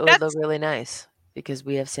to me, it would look really nice because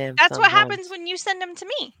we have Samsung. That's what happens when you send them to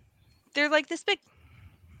me. They're like this big.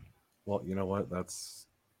 Well, you know what?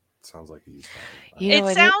 Sounds like a use.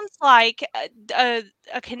 It sounds like a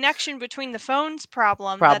connection between the phone's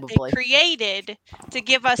problem that they created to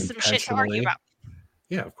give us some shit to argue about.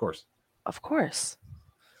 Yeah, of course. Of course.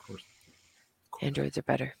 Androids are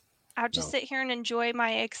better. I'll just sit here and enjoy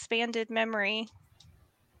my expanded memory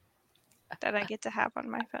that I get to have on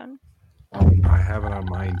my phone. I have it on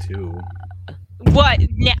mine too. What?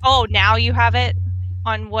 Now you have it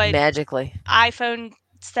on what? Magically. iPhone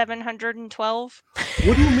 712.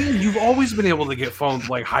 What do you mean? You've always been able to get phones,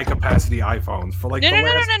 like high capacity iPhones for like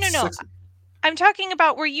No. I'm talking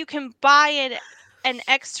about where you can buy an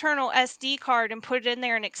external SD card and put it in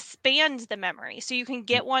there and expand the memory. So you can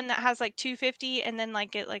get one that has like 250 and then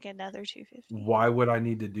like get like another 250. Why would I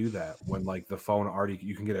need to do that when like the phone already,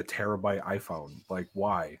 you can get a terabyte iPhone? Like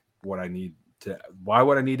why would I need to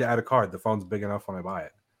add a card? The phone's big enough when I buy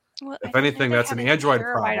it. Well, if anything, that's an Android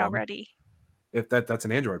problem. Already. If that's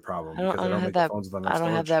an Android problem. I don't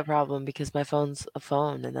have that problem because my phone's a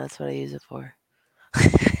phone and that's what I use it for.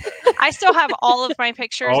 I still have all of my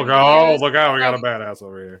pictures. Look out, we got a badass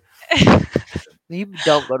over here. You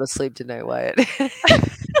don't go to sleep tonight, Wyatt.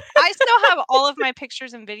 I still have all of my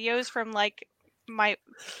pictures and videos from like my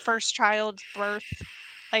first child's birth.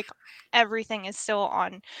 Like everything is still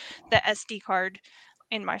on the SD card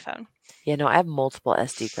in my phone. Yeah, no, I have multiple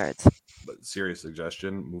SD cards. But serious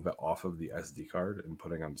suggestion: move it off of the SD card and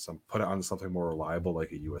put it on something more reliable,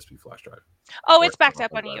 like a USB flash drive. Oh, it's backed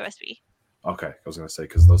up on a USB. Okay, I was gonna say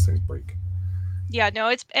because those things break. Yeah, no,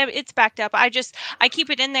 it's backed up. I keep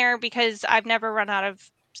it in there because I've never run out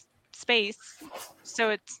of space, so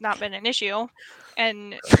it's not been an issue,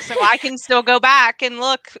 and so I can still go back and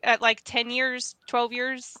look at like 10 years, 12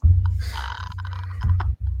 years.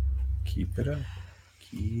 Keep it up.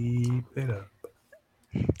 Keep it up.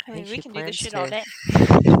 I mean, we can do this shit all day.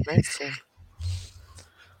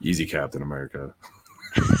 Easy, Captain America.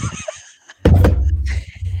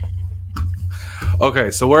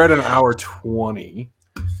 Okay, so we're at an hour 20.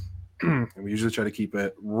 And we usually try to keep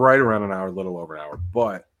it right around an hour, a little over an hour.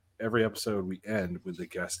 But every episode we end with the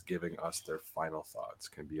guest giving us their final thoughts.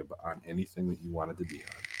 Can be on anything that you wanted to be on.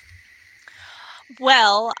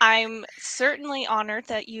 Well, I'm certainly honored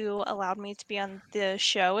that you allowed me to be on the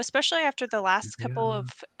show, especially after the last couple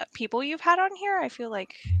of people you've had on here. I feel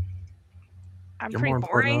like I'm pretty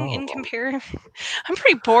boring in comparison. I'm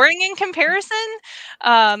pretty boring in comparison.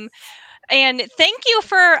 And thank you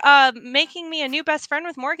for making me a new best friend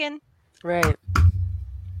with Morgan. Right.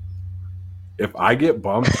 If I get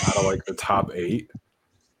bumped out of like the top 8,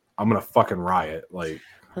 I'm gonna fucking riot. Like,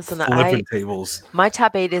 listen, flipping tables. My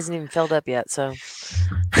top 8 isn't even filled up yet, so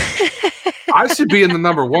I should be in the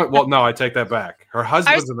number 1. Well, no, I take that back. Her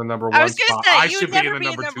husband's in the number 1 spot. I should be in the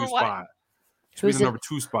number 2 spot. Should be in the number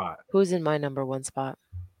 2 spot. Who's in my number 1 spot?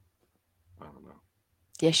 I don't know.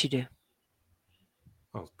 Yes, you do.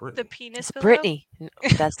 Oh, it's Brittany. The penis. It's Brittany.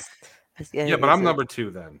 That's yeah, but I'm number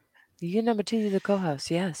 2 then. You're number 2. You're the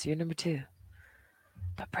co-host. Yes, you're number 2.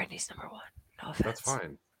 But Brittany's number 1. No offense. That's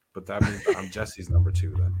fine. But that means I'm Jessie's number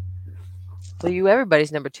 2 then. Well,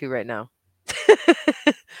 everybody's number 2 right now.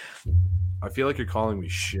 I feel like you're calling me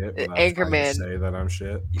shit when Anchorman. Say that I'm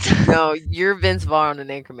shit. No, you're Vince Vaughn and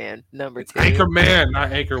Anchorman, number 2. Anchorman,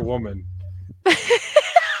 not Anchor Woman.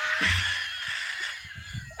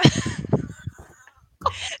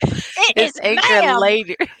 It's Anchor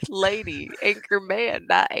lady, Anchor Man,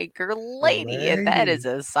 not Anchor lady, and that is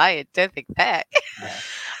a scientific fact.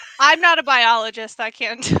 I'm not a biologist. I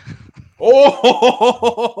can't. Oh,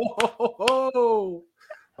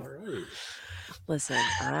 all right. Listen,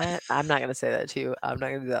 I'm not gonna say that to you. I'm not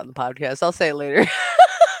gonna do that on the podcast. I'll say it later.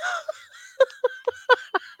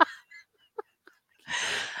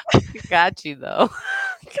 Got you though.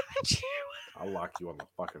 Got you. I'll lock you on the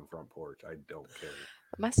fucking front porch. I don't care.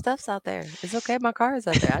 My stuff's out there. It's okay. My car is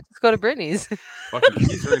out there. I just go to Brittany's. Fucking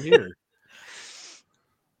keys are in here.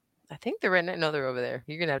 I think they're right now. No, they're over there.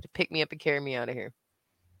 You're gonna have to pick me up and carry me out of here.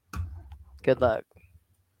 Good luck.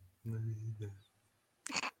 All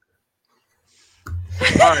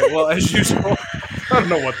right. Well, as usual, I don't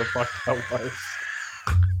know what the fuck that was.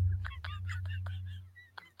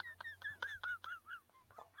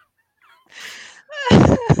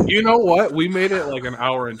 You know what? We made it like an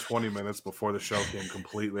hour and 20 minutes before the show came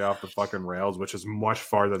completely off the fucking rails, which is much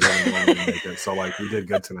farther than we normally make it. So, like, we did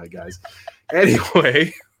good tonight, guys.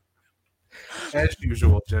 Anyway, as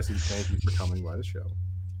usual, Jessie, thank you for coming by the show.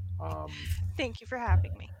 Thank you for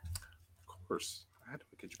having me. Of course. I had to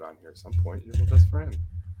get you on here at some point. You're my best friend.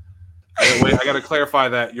 Wait, I got to clarify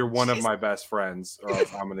that you're one of my best friends, or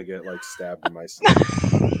else I'm going to get, like, stabbed in my sleep.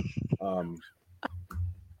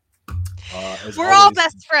 We're all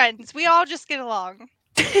best friends. We all just get along.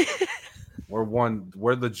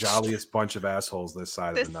 We're the jolliest bunch of assholes this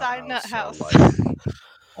side of the nut house. So, like,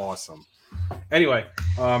 awesome. Anyway,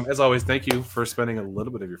 as always, thank you for spending a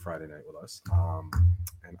little bit of your Friday night with us.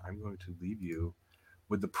 And I'm going to leave you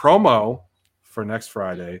with the promo for next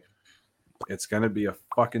Friday. It's going to be a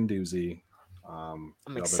fucking doozy. I'm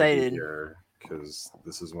excited because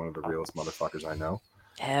this is one of the realest motherfuckers I know.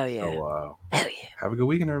 Hell yeah. So, hell yeah. Have a good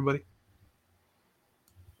weekend, everybody.